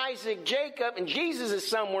Abraham, Isaac, Jacob, and Jesus is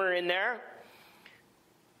somewhere in there,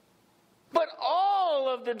 but all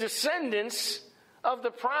of the descendants of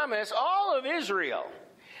the promise, all of Israel.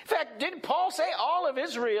 In fact, did Paul say all of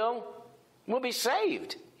Israel will be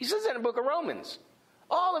saved? He says that in the book of Romans.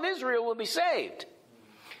 All of Israel will be saved.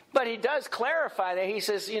 But he does clarify that. He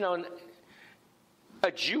says,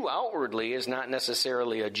 a Jew outwardly is not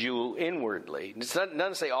necessarily a Jew inwardly. It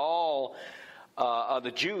doesn't say all of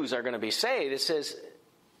the Jews are going to be saved. It says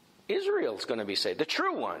Israel's going to be saved, the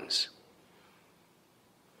true ones.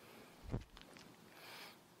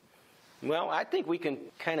 Well, I think we can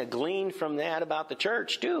kind of glean from that about the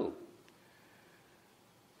church too.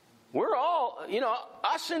 We're all,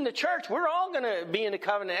 us in the church, we're all going to be in the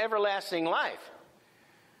covenant of everlasting life.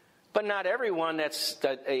 But not everyone that's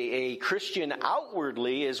a Christian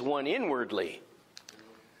outwardly is one inwardly.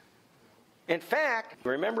 In fact,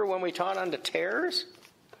 remember when we taught on the tares?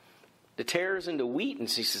 The tares in the wheat, and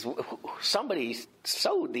he says, somebody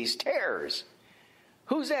sowed these tares.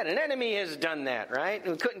 Who's that? An enemy has done that, right?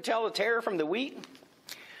 And we couldn't tell the tare from the wheat.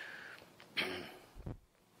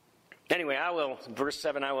 Anyway, verse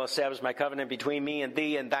 7, I will establish my covenant between me and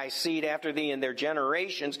thee and thy seed after thee and their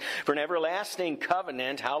generations for an everlasting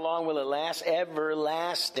covenant. How long will it last?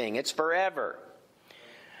 Everlasting. It's forever.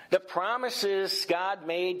 The promises God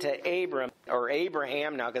made to Abram, or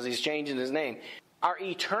Abraham now because he's changing his name, are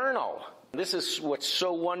eternal. This is what's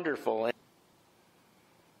so wonderful.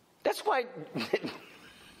 That's why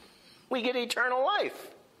we get eternal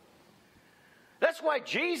life. That's why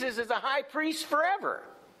Jesus is a high priest forever.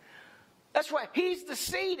 That's why he's the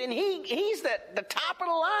seed, and he's the top of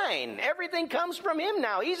the line. Everything comes from him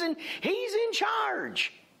now. He's in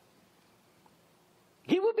charge.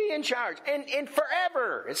 He will be in charge, and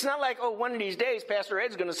forever. It's not like, oh, one of these days Pastor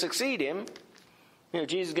Ed's going to succeed him.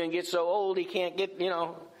 Jesus is going to get so old he can't get,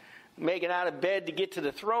 make it out of bed to get to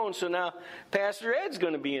the throne. So now Pastor Ed's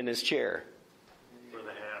going to be in his chair. For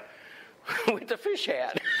the hat. With the fish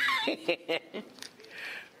hat.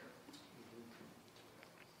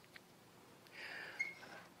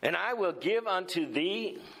 And I will give unto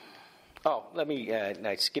thee... Oh,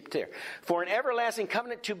 I skipped there. For an everlasting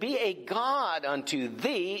covenant to be a God unto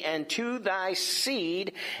thee and to thy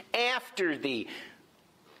seed after thee.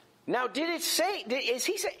 Now, did it say, is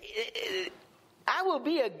he say, I will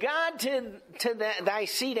be a God to thy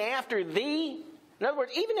seed after thee? In other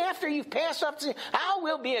words, even after you've passed up, I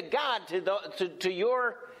will be a God to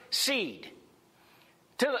your seed.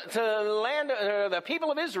 To the land, the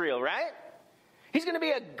people of Israel, right? He's going to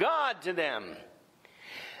be a God to them.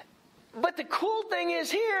 But the cool thing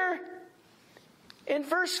is here, in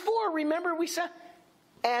verse 4, remember we said,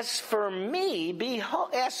 As for me,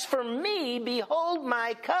 behold,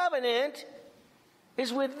 my covenant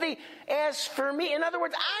is with thee. As for me, in other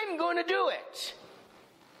words, I'm going to do it.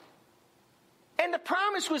 And the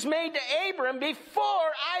promise was made to Abram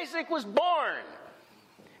before Isaac was born.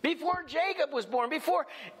 Before Jacob was born. Before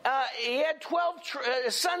he had 12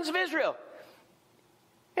 sons of Israel.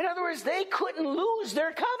 In other words, they couldn't lose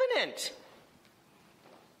their covenant.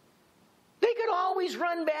 They could always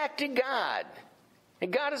run back to God.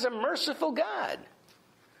 And God is a merciful God.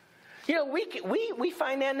 We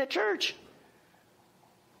find that in the church.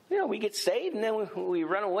 We get saved and then we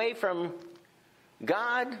run away from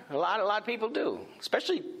God. A lot of people do.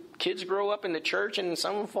 Especially kids grow up in the church and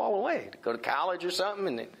some of them fall away. They go to college or something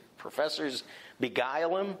and the professors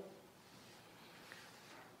beguile them.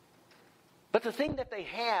 But the thing that they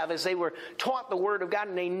have is they were taught the Word of God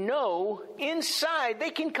and they know inside they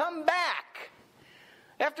can come back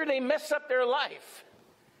after they mess up their life.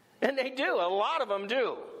 And they do. A lot of them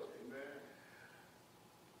do. Amen.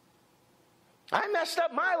 I messed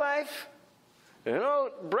up my life.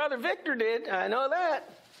 Brother Victor did. I know that.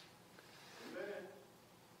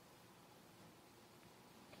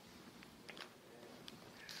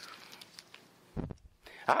 Amen.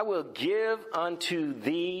 I will give unto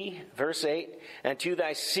thee, verse 8, and to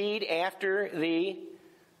thy seed after thee,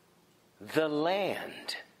 the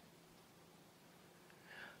land.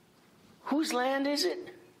 Whose land is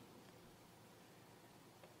it?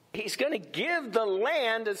 He's going to give the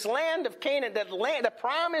land, this land of Canaan, that land, the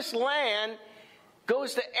promised land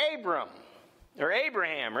goes to Abram. Or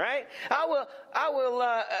Abraham, right? I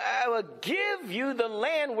will give you the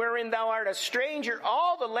land wherein thou art a stranger,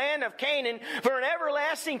 all the land of Canaan, for an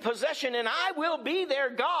everlasting possession, and I will be their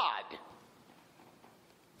God.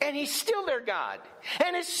 And he's still their God.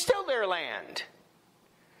 And it's still their land.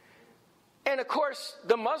 And of course,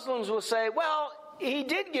 the Muslims will say, well, he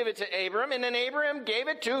did give it to Abram, and then Abraham gave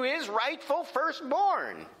it to his rightful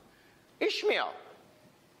firstborn, Ishmael.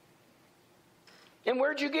 And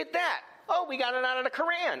where'd you get that? Oh, we got it out of the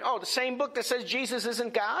Quran. Oh, the same book that says Jesus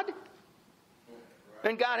isn't God?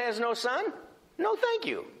 And God has no son? No, thank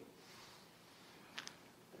you.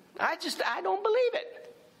 I don't believe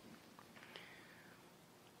it.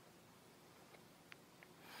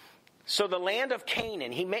 So the land of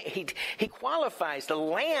Canaan, he qualifies. The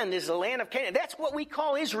land is the land of Canaan. That's what we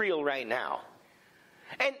call Israel right now.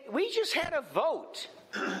 And we just had a vote.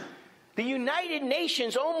 The United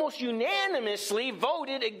Nations almost unanimously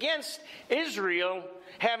voted against Israel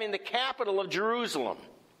having the capital of Jerusalem.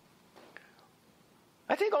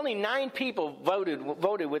 I think only 9 people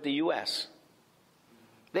voted with the U.S.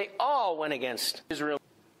 They all went against Israel.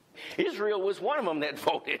 Israel was one of them that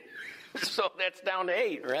voted. So that's down to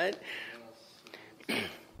 8, right?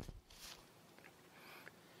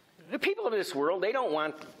 The people of this world, they don't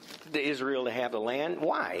want Israel to have the land.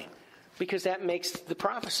 Why? Because that makes the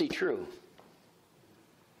prophecy true.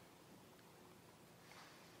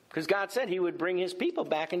 Because God said he would bring his people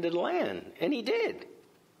back into the land. And he did.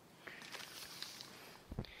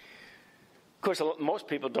 Of course, most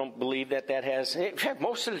people don't believe that has... In fact,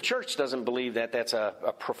 most of the church doesn't believe that that's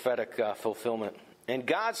a prophetic fulfillment. And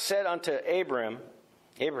God said unto Abraham,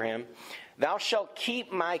 Thou shalt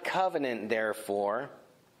keep my covenant, therefore,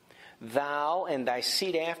 thou and thy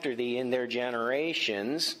seed after thee in their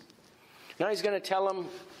generations. Now he's going to tell them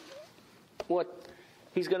what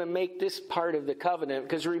he's going to make this part of the covenant.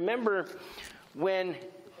 Because remember, when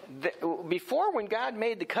God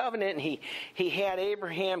made the covenant, and he had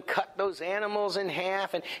Abraham cut those animals in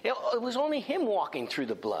half, and it was only him walking through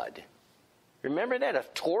the blood. Remember that? A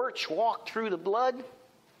torch walked through the blood.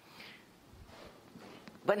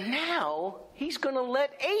 But now he's going to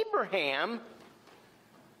let Abraham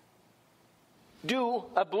do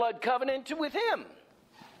a blood covenant with him.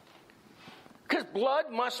 Because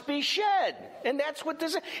blood must be shed. And that's what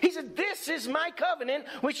this is. He said, this is my covenant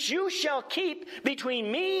which you shall keep between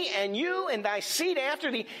me and you and thy seed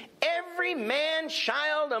after thee. Every man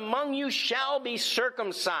child among you shall be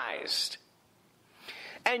circumcised.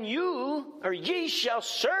 And ye shall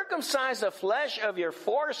circumcise the flesh of your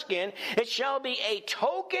foreskin. It shall be a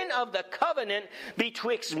token of the covenant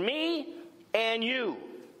betwixt me and you.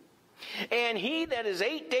 And he that is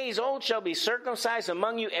 8 days old shall be circumcised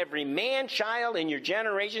among you, every man child in your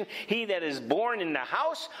generation, he that is born in the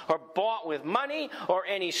house, or bought with money, or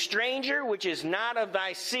any stranger which is not of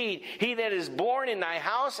thy seed. He that is born in thy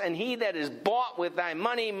house, and he that is bought with thy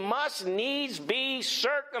money, must needs be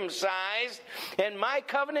circumcised. And my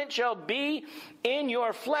covenant shall be in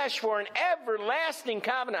your flesh for an everlasting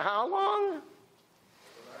covenant. How long?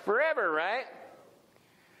 Forever, right?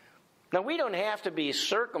 Now, we don't have to be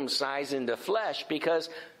circumcised in the flesh, because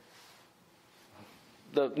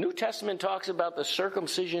the New Testament talks about the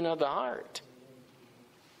circumcision of the heart.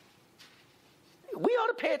 We ought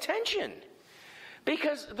to pay attention,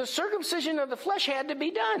 because the circumcision of the flesh had to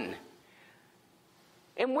be done.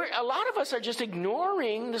 And a lot of us are just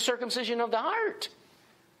ignoring the circumcision of the heart.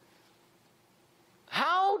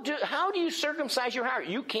 How do you circumcise your heart?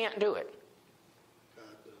 You can't do it. God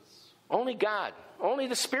does. Only God. Only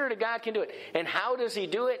the Spirit of God can do it. And how does he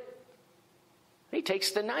do it? He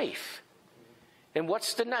takes the knife. And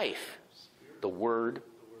what's the knife? The Word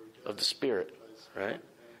of the Spirit. Right?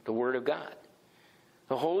 The Word of God.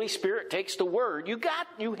 The Holy Spirit takes the Word. Your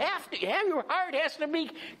heart has to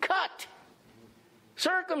be cut.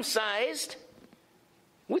 Circumcised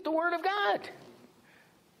with the Word of God.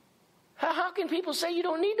 How can people say you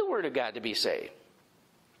don't need the Word of God to be saved?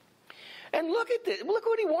 And look at this. Look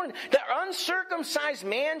what he warned. The uncircumcised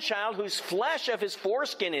man-child whose flesh of his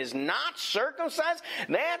foreskin is not circumcised,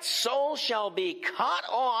 that soul shall be cut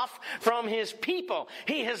off from his people.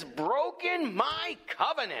 He has broken my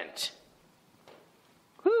covenant.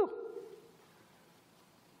 Whew.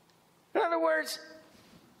 In other words,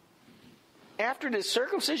 after the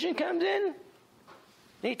circumcision comes in,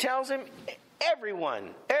 he tells him,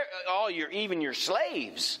 everyone, even your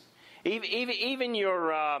slaves, even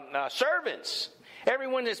your servants,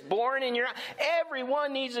 everyone that's born in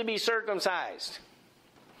everyone needs to be circumcised.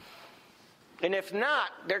 And if not,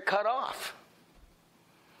 they're cut off.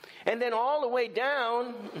 And then all the way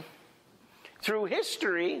down through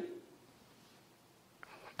history,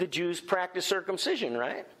 the Jews practiced circumcision,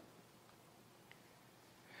 right?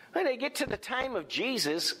 When they get to the time of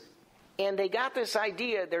Jesus, and they got this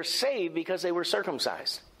idea they're saved because they were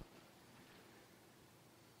circumcised.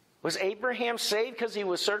 Was Abraham saved because he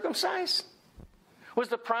was circumcised? Was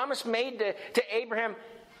the promise made to Abraham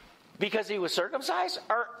because he was circumcised,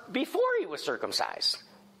 or before he was circumcised?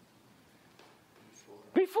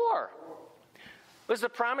 Before. Was the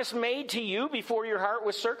promise made to you before your heart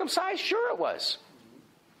was circumcised? Sure it was.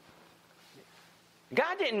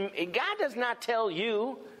 God does not tell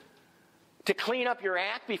you to clean up your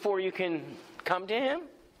act before you can come to him,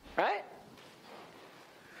 right?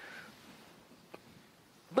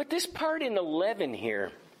 But this part in 11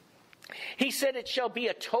 here, he said, it shall be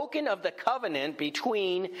a token of the covenant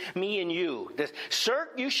between me and you.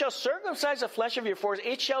 You shall circumcise the flesh of your foreskin.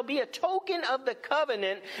 It shall be a token of the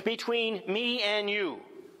covenant between me and you.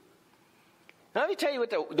 Now let me tell you what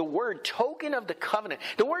the word token of the covenant.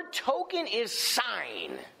 The word token is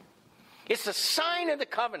sign. It's the sign of the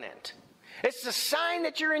covenant. It's the sign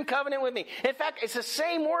that you're in covenant with me. In fact, it's the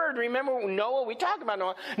same word. Remember Noah? We talked about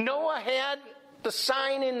Noah. Noah had the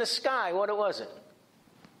sign in the sky. What was it?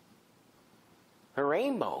 A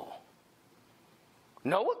rainbow.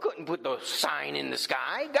 Noah couldn't put the sign in the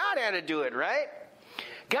sky. God had to do it, right?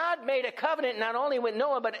 God made a covenant not only with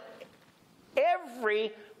Noah, but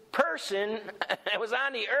every person that was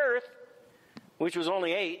on the earth, which was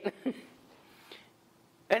only 8,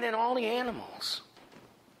 and then all the animals.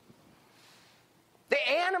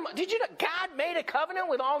 Did you know God made a covenant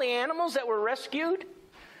with all the animals that were rescued?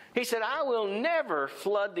 He said, I will never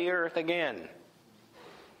flood the earth again.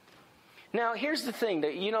 Now, here's the thing.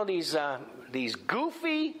 That these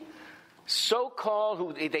goofy so-called,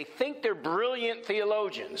 who they think they're brilliant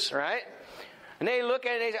theologians, right? And they look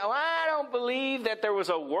at it and they say, oh, I don't believe that there was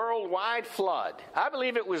a worldwide flood. I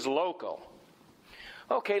believe it was local.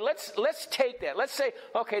 Okay, let's take that. Let's say,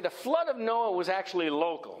 okay, the flood of Noah was actually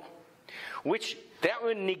local, which that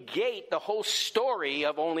would negate the whole story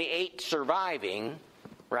of only 8 surviving,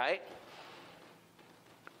 right?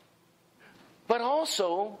 But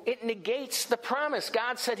also, it negates the promise.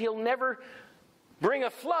 God said he'll never bring a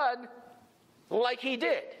flood like he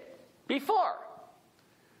did before.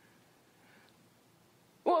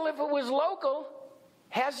 Well, if it was local,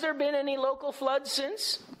 has there been any local floods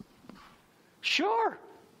since? Sure.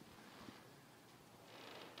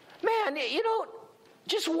 Man,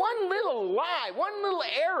 just one little lie, one little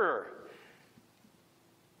error.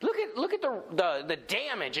 Look at the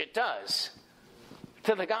damage it does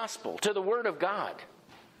to the gospel, to the word of God,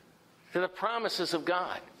 to the promises of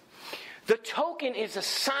God. The token is a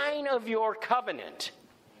sign of your covenant.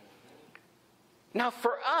 Now,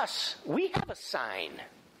 for us, we have a sign.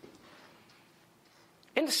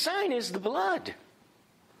 And the sign is the blood.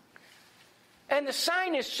 And the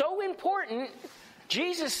sign is so important,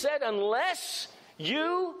 Jesus said, unless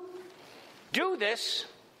you do this,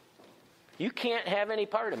 you can't have any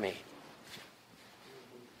part of me.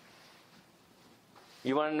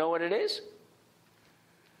 You want to know what it is?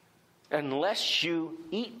 Unless you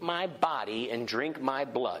eat my body and drink my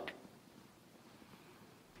blood.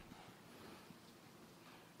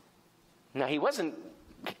 Now, he wasn't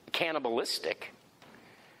cannibalistic.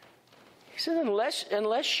 He said,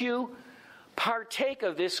 unless you partake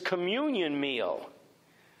of this communion meal.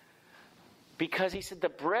 Because he said, the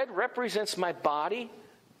bread represents my body,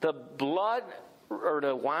 the blood or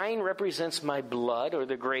the wine represents my blood or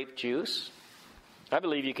the grape juice. I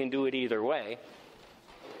believe you can do it either way.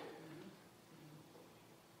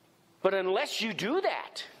 But unless you do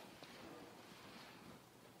that,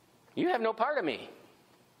 you have no part of me.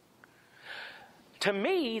 To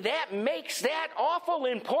me, that makes that awful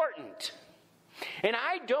important. And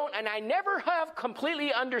I never have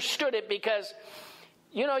completely understood it because,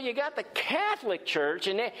 you got the Catholic Church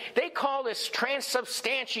and they call this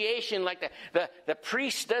transubstantiation, like the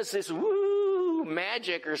priest does this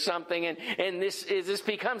magic or something, and this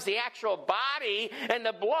becomes the actual body and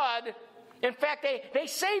the blood. In fact, they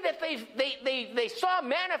say that they saw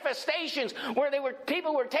manifestations where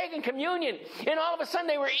people were taking communion, and all of a sudden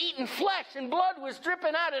they were eating flesh and blood was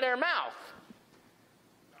dripping out of their mouth.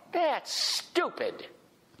 That's stupid.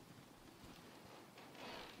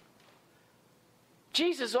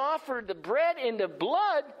 Jesus offered the bread and the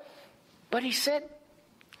blood, but he said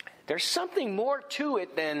there's something more to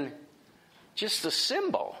it than just a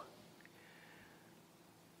symbol.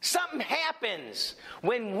 Something happens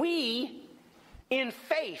when we, in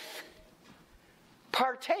faith,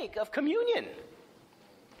 partake of communion.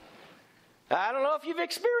 I don't know if you've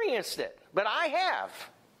experienced it, but I have.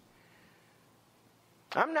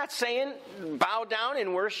 I'm not saying bow down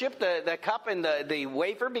and worship the cup and the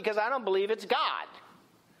wafer because I don't believe it's God.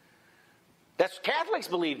 Catholics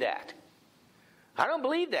believe that. I don't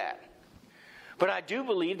believe that. But I do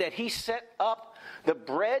believe that he set up the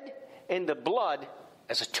bread and the blood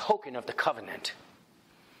as a token of the covenant.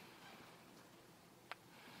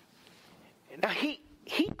 Now he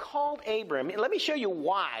called Abram. Let me show you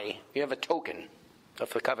why you have a token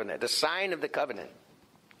of the covenant, the sign of the covenant.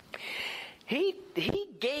 He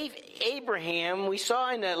gave Abraham. We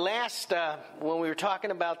saw in the last when we were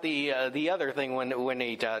talking about the other thing when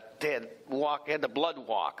he had the blood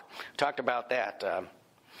walk. Talked about that,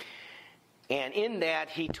 and in that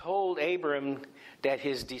he told Abram that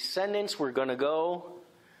his descendants were going to go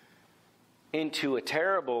into a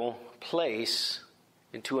terrible place,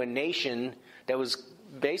 into a nation that was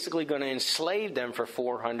basically going to enslave them for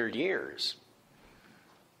 400 years,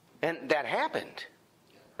 and that happened,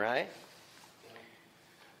 right?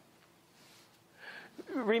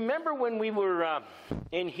 Remember when we were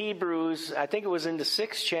in Hebrews, I think it was in the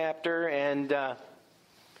 6th chapter, and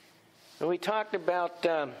we talked about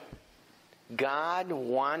God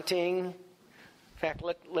wanting. In fact,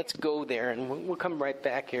 let's go there, and we'll come right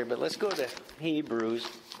back here, but let's go to Hebrews.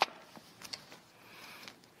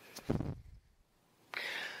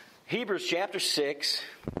 Hebrews chapter 6.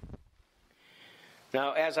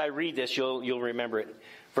 Now, as I read this, you'll remember it.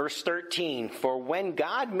 Verse 13, for when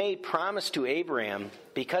God made promise to Abraham,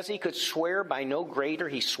 because he could swear by no greater,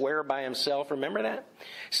 he swore by himself. Remember that?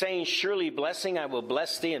 Saying, surely blessing I will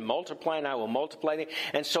bless thee, and multiplying I will multiply thee.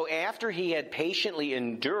 And so after he had patiently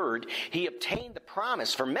endured, he obtained the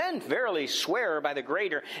promise. For men verily swear by the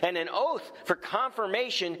greater, and an oath for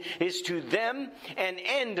confirmation is to them an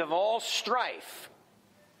end of all strife.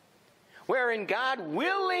 wherein God,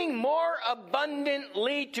 willing more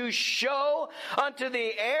abundantly to show unto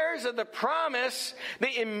the heirs of the promise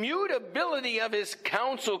the immutability of his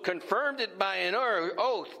counsel, confirmed it by an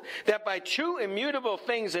oath, that by two immutable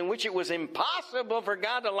things in which it was impossible for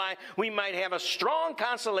God to lie, we might have a strong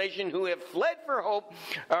consolation, who have fled for hope,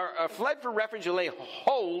 or fled for refuge, to lay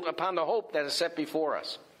hold upon the hope that is set before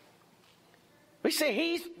us. We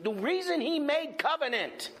say the reason he made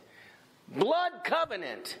covenant, blood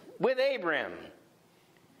covenant with Abraham.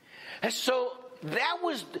 And so that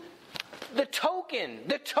was the token.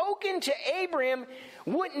 The token to Abraham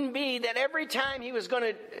wouldn't be that every time he was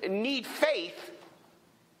going to need faith,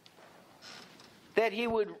 that he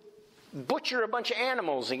would butcher a bunch of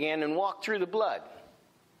animals again and walk through the blood.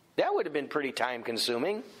 That would have been pretty time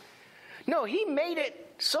consuming. No, he made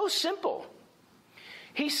it so simple.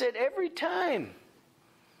 He said every time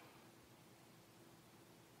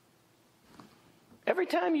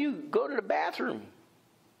you go to the bathroom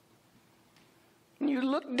and you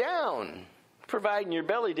look down, providing your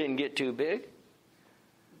belly didn't get too big,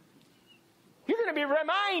 you're going to be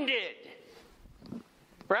reminded,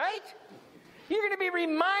 right? You're going to be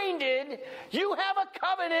reminded you have a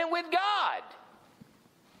covenant with God.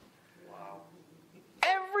 Wow.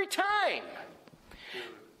 Every time.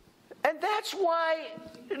 And that's why,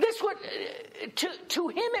 to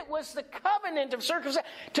him it was the covenant of circumcision,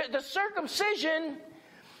 the circumcision,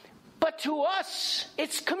 but to us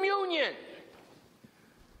it's communion.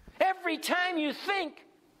 Every time you think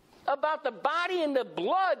about the body and the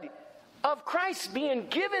blood of Christ being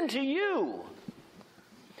given to you,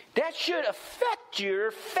 that should affect your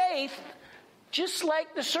faith just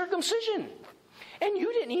like the circumcision. And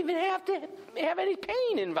you didn't even have to have any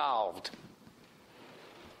pain involved.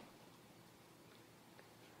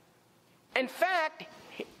 In fact,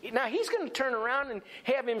 now he's going to turn around and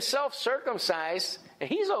have himself circumcised, and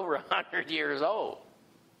he's over 100 years old.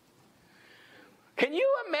 Can you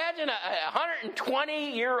imagine a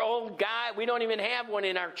 120-year-old guy? We don't even have one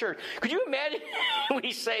in our church. Could you imagine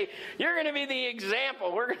we say, you're going to be the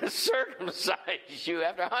example. We're going to circumcise you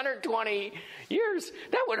after 120 years.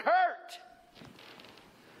 That would hurt.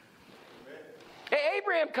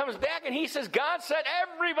 Abraham comes back and he says, God said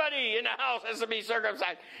everybody in the house has to be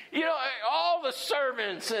circumcised. You know, all the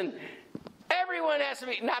servants and everyone has to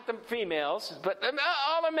be, not the females, but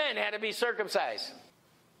all the men had to be circumcised.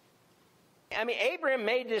 I mean, Abraham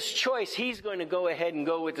made this choice. He's going to go ahead and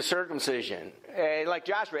go with the circumcision. Like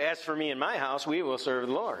Joshua, as for me and my house, we will serve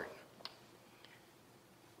the Lord.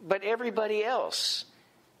 But everybody else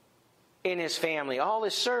in his family, all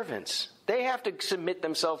his servants, they have to submit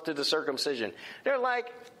themselves to the circumcision. They're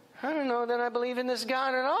like, I don't know that I believe in this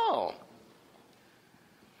God at all.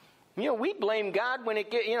 You know, we blame God when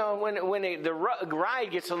the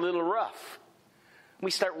ride gets a little rough.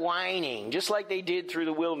 We start whining, just like they did through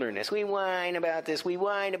the wilderness. We whine about this, we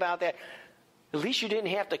whine about that. At least you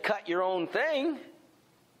didn't have to cut your own thing,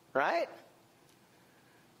 right?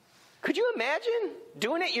 Could you imagine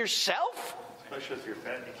doing it yourself? Especially if you're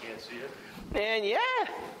fat and you can't see it. And yeah.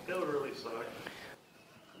 That would really suck.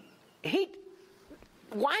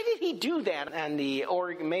 Why did he do that on the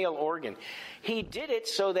male organ? He did it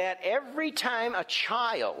so that every time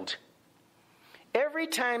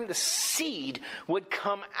the seed would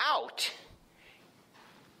come out,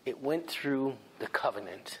 it went through the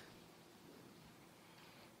covenant.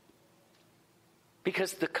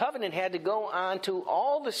 Because the covenant had to go on to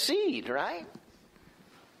all the seed, right?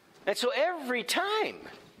 And so every time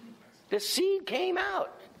the seed came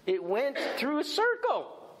out, it went through a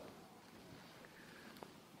circle.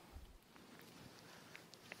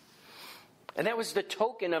 And that was the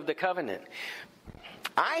token of the covenant.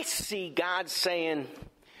 I see God saying,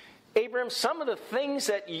 Abram, some of the things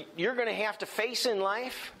that you're going to have to face in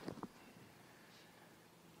life,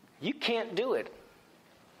 you can't do it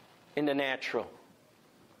in the natural.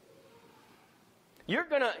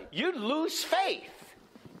 You'd lose faith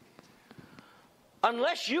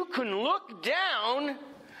unless you can look down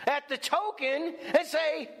at the token and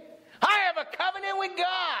say, I have a covenant with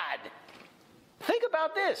God. Think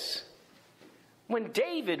about this. When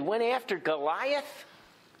David went after Goliath,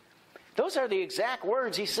 those are the exact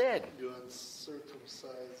words he said.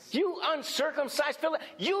 You uncircumcised Philistine.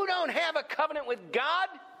 You don't have a covenant with God?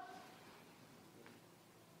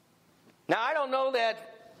 Now, I don't know that,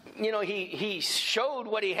 he showed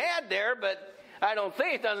what he had there, but I don't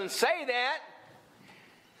think it doesn't say that.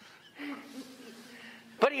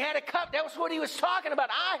 But he had a covenant. That was what he was talking about.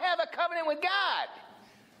 I have a covenant with God.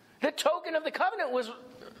 The token of the covenant was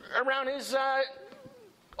around his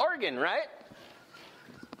organ, right?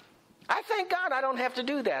 I thank God I don't have to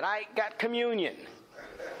do that. I got communion.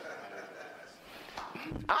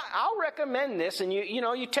 I'll recommend this, and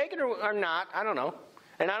you take it or not. I don't know,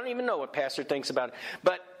 and I don't even know what Pastor thinks about it.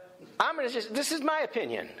 But this is my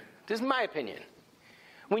opinion. This is my opinion.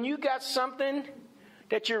 When you got something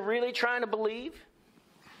that you're really trying to believe,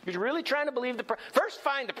 first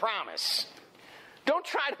find the promise. Don't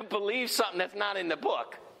try to believe something that's not in the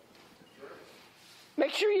book.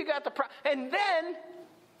 Make sure you got the promise, and then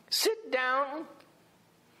sit down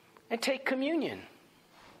and take communion.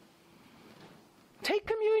 Take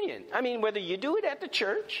communion. I mean, whether you do it at the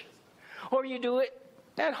church or you do it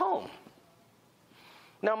at home.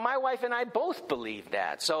 Now, my wife and I both believe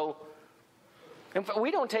that, so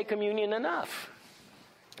we don't take communion enough.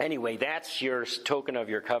 Anyway, that's your token of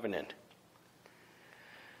your covenant.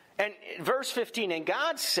 And verse 15, and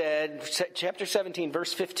God said, chapter 17,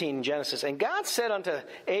 verse 15, Genesis, and God said unto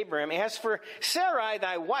Abram, as for Sarai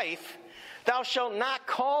thy wife, thou shalt not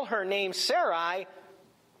call her name Sarai,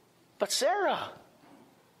 but Sarah.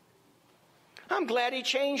 I'm glad he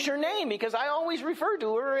changed her name because I always referred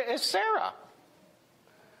to her as Sarah.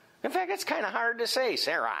 In fact, it's kind of hard to say,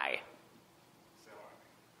 Sarai.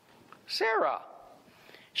 Sarah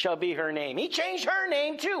shall be her name. He changed her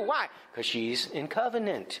name too. Why? Because she's in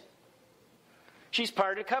covenant. She's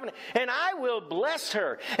part of the covenant. And I will bless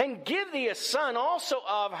her and give thee a son also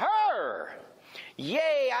of her.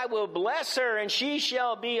 Yea, I will bless her, and she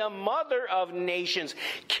shall be a mother of nations.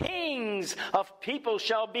 Kings of people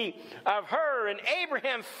shall be of her. And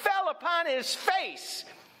Abraham fell upon his face.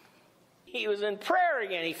 He was in prayer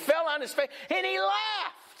again. He fell on his face, and he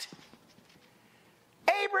laughed.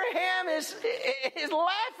 Abraham is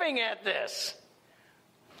laughing at this.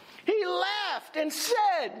 He laughed and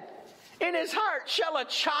said in his heart, shall a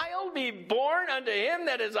child be born unto him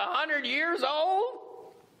that is 100 years old?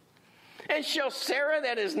 And shall Sarah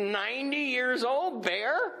that is 90 years old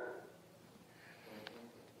bear?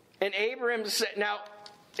 And Abraham said, now,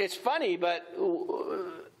 it's funny, but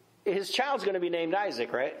his child's going to be named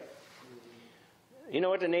Isaac, right? You know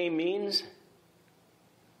what the name means?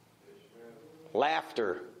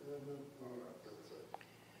 Laughter.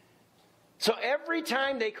 So every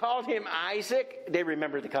time they called him Isaac, they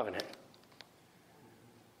remembered the covenant.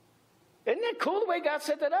 Isn't that cool the way God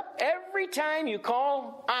set that up? Every time you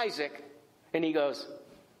call Isaac, and he goes,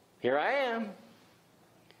 here I am.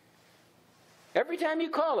 Every time you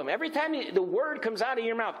call him, every time the word comes out of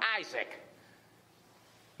your mouth, Isaac,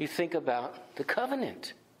 you think about the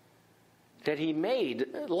covenant that he made,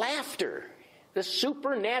 laughter, the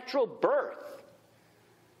supernatural birth.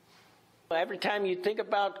 Every time you think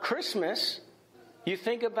about Christmas, you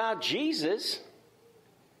think about Jesus.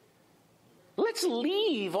 Let's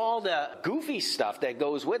leave all the goofy stuff that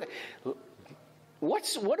goes with it.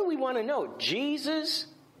 What do we want to know? Jesus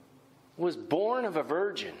was born of a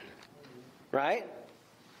virgin, right?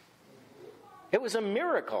 It was a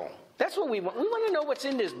miracle. That's what we want. We want to know what's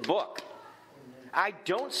in this book. I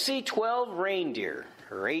don't see 12 reindeer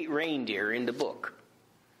or 8 reindeer in the book,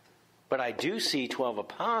 but I do see 12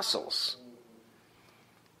 apostles.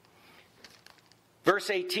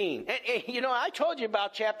 Verse 18. And, I told you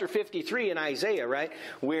about chapter 53 in Isaiah, right?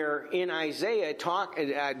 Where in Isaiah,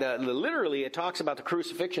 literally it talks about the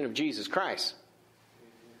crucifixion of Jesus Christ.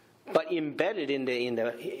 But embedded in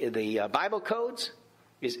the Bible codes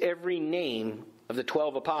is every name of the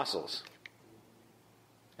 12 apostles.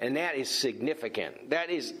 And that is significant.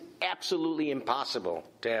 That is absolutely impossible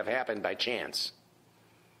to have happened by chance.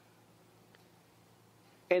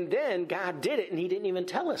 And then God did it, and he didn't even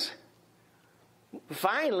tell us.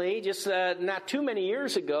 Finally, just not too many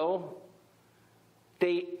years ago,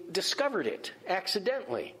 they discovered it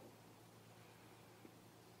accidentally.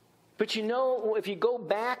 But if you go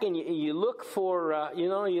back and you look for,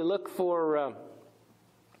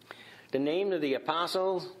 the name of the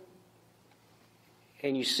apostles,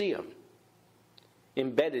 and you see them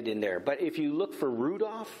embedded in there. But if you look for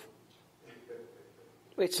Rudolph,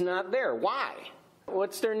 it's not there. Why?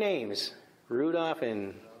 What's their names? Rudolph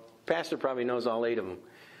and Pastor probably knows all 8 of them.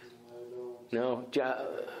 No?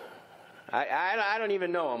 I don't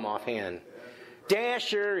even know them offhand.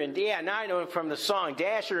 Dasher and, now I know them from the song.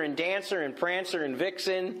 Dasher and Dancer and Prancer and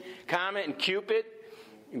Vixen, Comet and Cupid,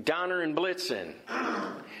 Donner and Blitzen.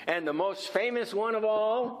 And the most famous one of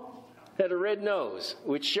all had a red nose,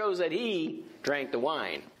 which shows that he drank the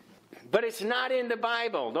wine. But it's not in the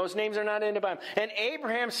Bible. Those names are not in the Bible. And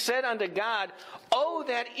Abraham said unto God, oh,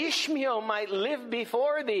 that Ishmael might live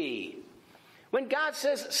before thee. When God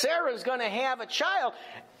says Sarah's going to have a child,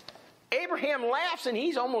 Abraham laughs and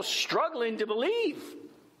he's almost struggling to believe.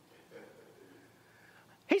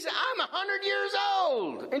 He said, I'm 100 years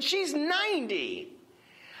old and she's 90.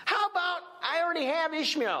 How about I already have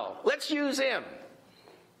Ishmael? Let's use him.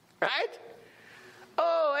 Right?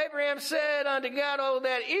 Oh, Abraham said unto God, oh,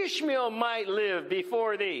 that Ishmael might live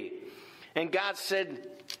before thee. And God said,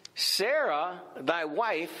 Sarah, thy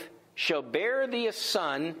wife, shall bear thee a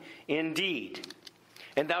son indeed.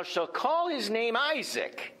 And thou shalt call his name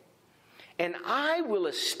Isaac. And I will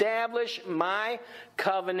establish my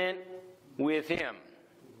covenant with him.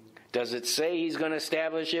 Does it say he's going to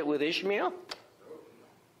establish it with Ishmael?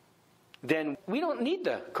 Then we don't need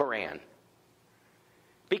the Quran.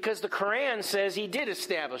 Because the Quran says he did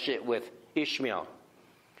establish it with Ishmael.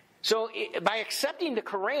 So by accepting the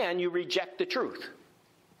Quran, you reject the truth.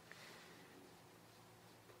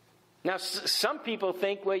 Now, some people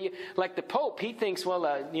think, well, like the Pope, he thinks, well,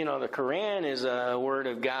 the Quran is a word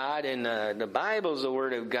of God, and the Bible is a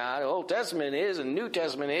word of God. The Old Testament is, and the New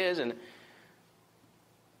Testament is, and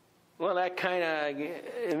well, that kind of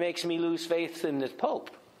it makes me lose faith in the Pope.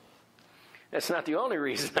 That's not the only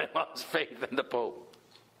reason I lost faith in the Pope.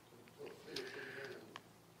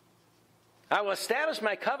 I will establish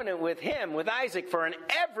my covenant with him, with Isaac, for an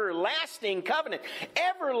everlasting covenant.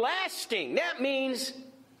 Everlasting. That means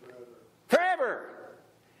forever.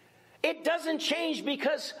 It doesn't change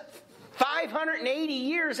because 580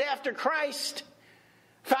 years after Christ,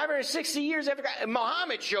 560 years after Christ,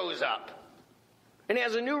 Muhammad shows up and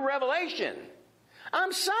has a new revelation.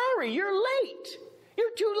 I'm sorry, you're late.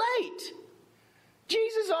 You're too late.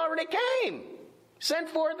 Jesus already came. Sent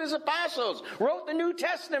forth his apostles, wrote the New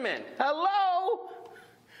Testament. Hello?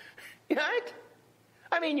 Right?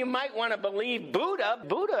 I mean, you might want to believe Buddha.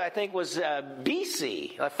 Buddha, I think, was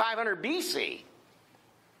BC, 500 BC.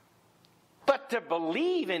 But to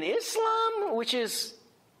believe in Islam, which is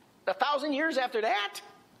 1,000 years after that,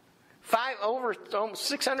 over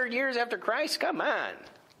 600 years after Christ, come on.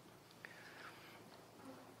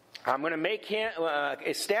 I'm going to make him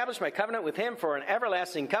establish my covenant with him for an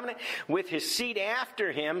everlasting covenant with his seed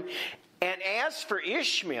after him. And as for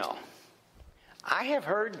Ishmael, I have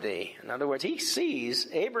heard thee. In other words, he sees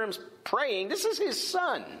Abram's praying. This is his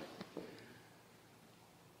son.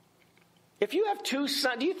 If you have two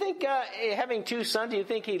sons, do you think having two sons, do you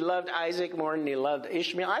think he loved Isaac more than he loved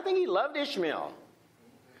Ishmael? I think he loved Ishmael.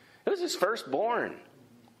 It was his firstborn.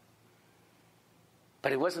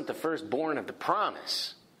 But it wasn't the firstborn of the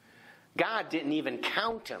promise. God didn't even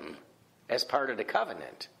count him as part of the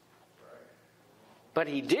covenant. But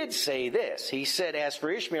he did say this. He said, as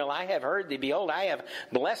for Ishmael, I have heard thee. Behold, I have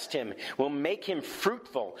blessed him. Will make him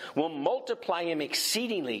fruitful. Will multiply him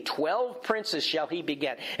exceedingly. 12 princes shall he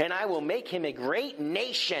beget. And I will make him a great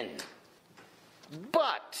nation.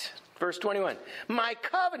 But, verse 21, my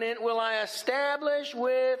covenant will I establish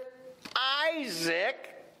with Isaac,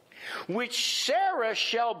 which Sarah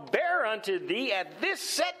shall bear unto thee at this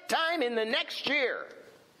set time in the next year.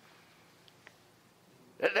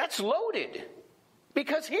 That's loaded.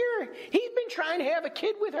 Because here, he's been trying to have a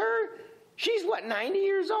kid with her. She's, 90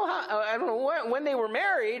 years old? I don't know when they were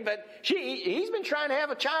married, but he's been trying to have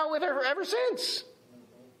a child with her ever since.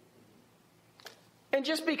 And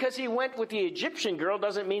just because he went with the Egyptian girl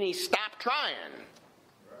doesn't mean he stopped trying.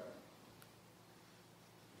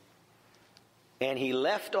 And he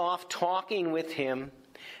left off talking with him,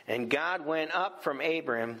 and God went up from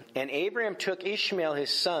Abram, and Abram took Ishmael his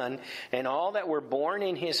son, and all that were born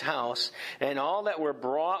in his house, and all that were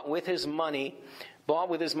bought with his money,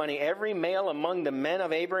 every male among the men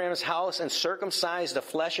of Abraham's house, and circumcised the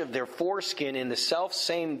flesh of their foreskin in the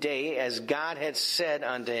selfsame day, as God had said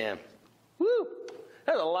unto him. Woo!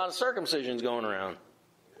 There's a lot of circumcisions going around.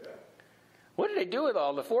 What did they do with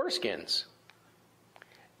all the foreskins?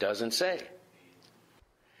 Doesn't say.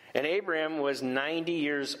 And Abraham was 90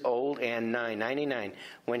 years old and 99,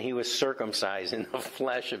 when he was circumcised in the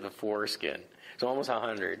flesh of the foreskin. It's almost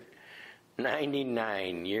 100.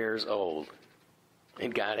 99 years old.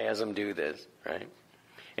 And God has him do this, right?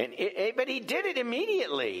 But he did it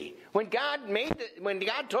immediately. When God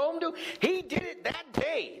told him to, he did it that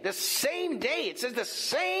day. The same day. It says the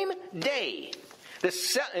same day.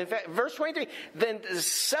 In fact, verse 23, then the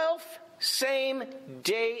same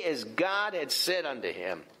day as God had said unto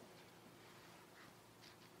him.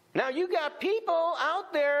 Now you got people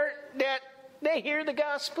out there that they hear the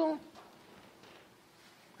gospel.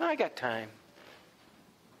 I got time.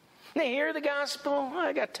 They hear the gospel.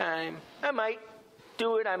 I got time. I might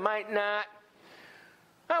do it. I might not.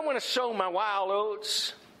 I want to sow my wild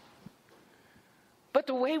oats. But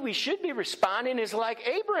the way we should be responding is like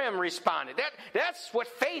Abraham responded. That's what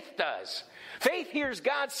faith does. Faith hears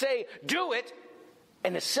God say, do it,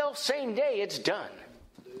 and the self-same day it's done.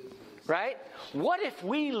 Right? What if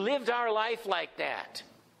we lived our life like that?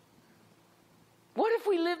 What if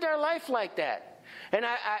we lived our life like that? And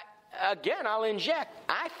again, I'll inject.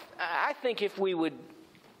 I think if we would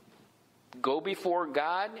go before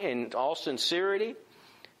God in all sincerity,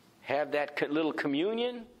 have that little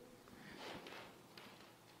communion,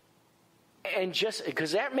 and just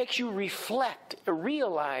because that makes you reflect,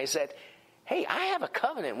 realize that, hey, I have a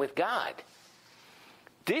covenant with God.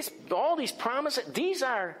 All these promises, these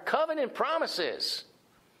are covenant promises.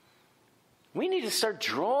 We need to start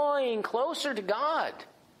drawing closer to God.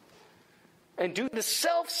 And do the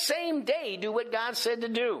same day, do what God said to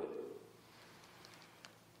do.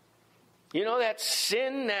 You know that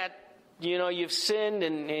sin that, you've sinned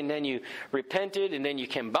and then you repented and then you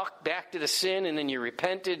came back to the sin and then you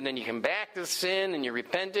repented and then you come back to the sin and you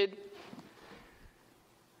repented.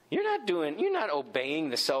 You're not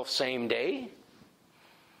obeying the same day.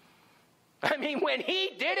 I mean, when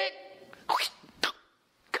he did it,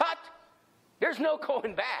 cut, there's no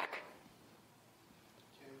going back.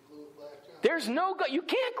 You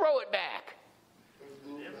can't grow it back.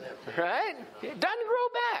 Right? It doesn't grow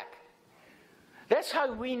back. That's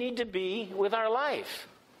how we need to be with our life.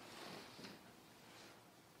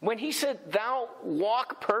 When he said, thou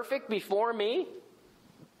walk perfect before me,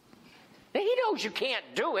 he knows you can't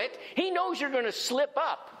do it. He knows you're going to slip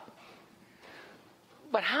up.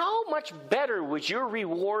 But how much better would your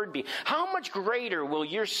reward be? How much greater will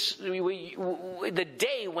the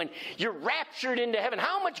day when you're raptured into heaven,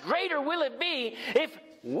 how much greater will it be if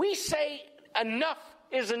we say enough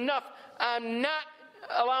is enough? I'm not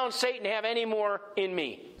allowing Satan to have any more in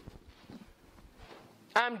me.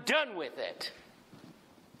 I'm done with it.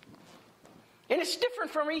 And it's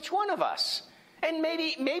different from each one of us. And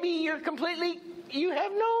maybe you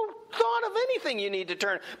have no thought of anything you need to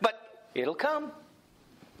turn, but it'll come.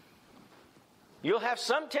 You'll have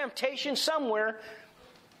some temptation somewhere.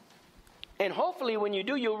 And hopefully when you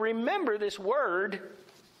do, you'll remember this word.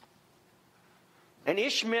 And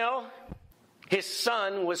Ishmael, his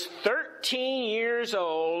son, was 13 years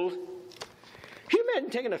old. Can you imagine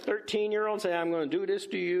taking a 13-year-old and saying, I'm going to do this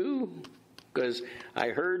to you because I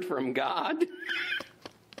heard from God?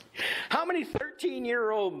 How many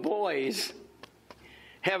 13-year-old boys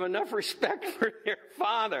have enough respect for their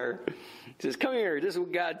father? He says, come here, this is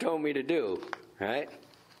what God told me to do. Right?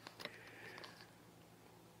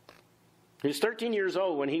 He was 13 years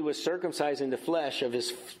old when he was circumcising the flesh of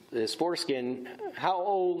his foreskin. How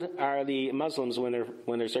old are the Muslims when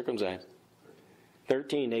they're circumcised?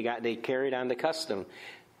 13. They carried on the custom.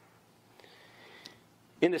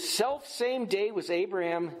 In the self-same day was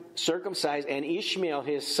Abraham circumcised and Ishmael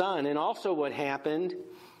his son. And also what happened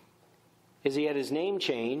is he had his name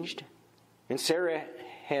changed. And Sarah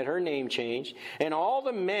had her name changed. And all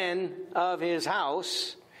the men of his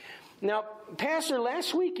house. Now, Pastor,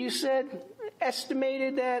 last week you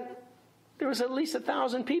estimated that there was at least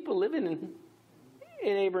 1,000 people living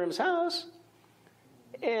in Abraham's house.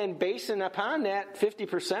 And basing upon that,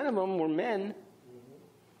 50% of them were men.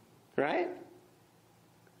 Right?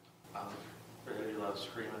 There's a lot of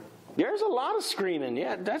screaming. There's a lot of screaming.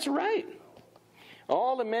 Yeah, that's right.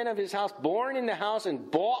 All the men of his house, born in the house and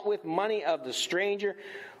bought with money of the stranger,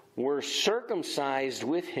 were circumcised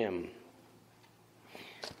with him.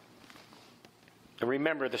 And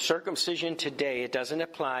remember, the circumcision today, it doesn't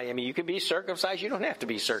apply. I mean, you can be circumcised. You don't have to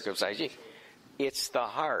be circumcised. It's the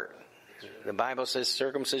heart. The Bible says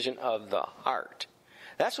circumcision of the heart.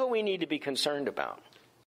 That's what we need to be concerned about.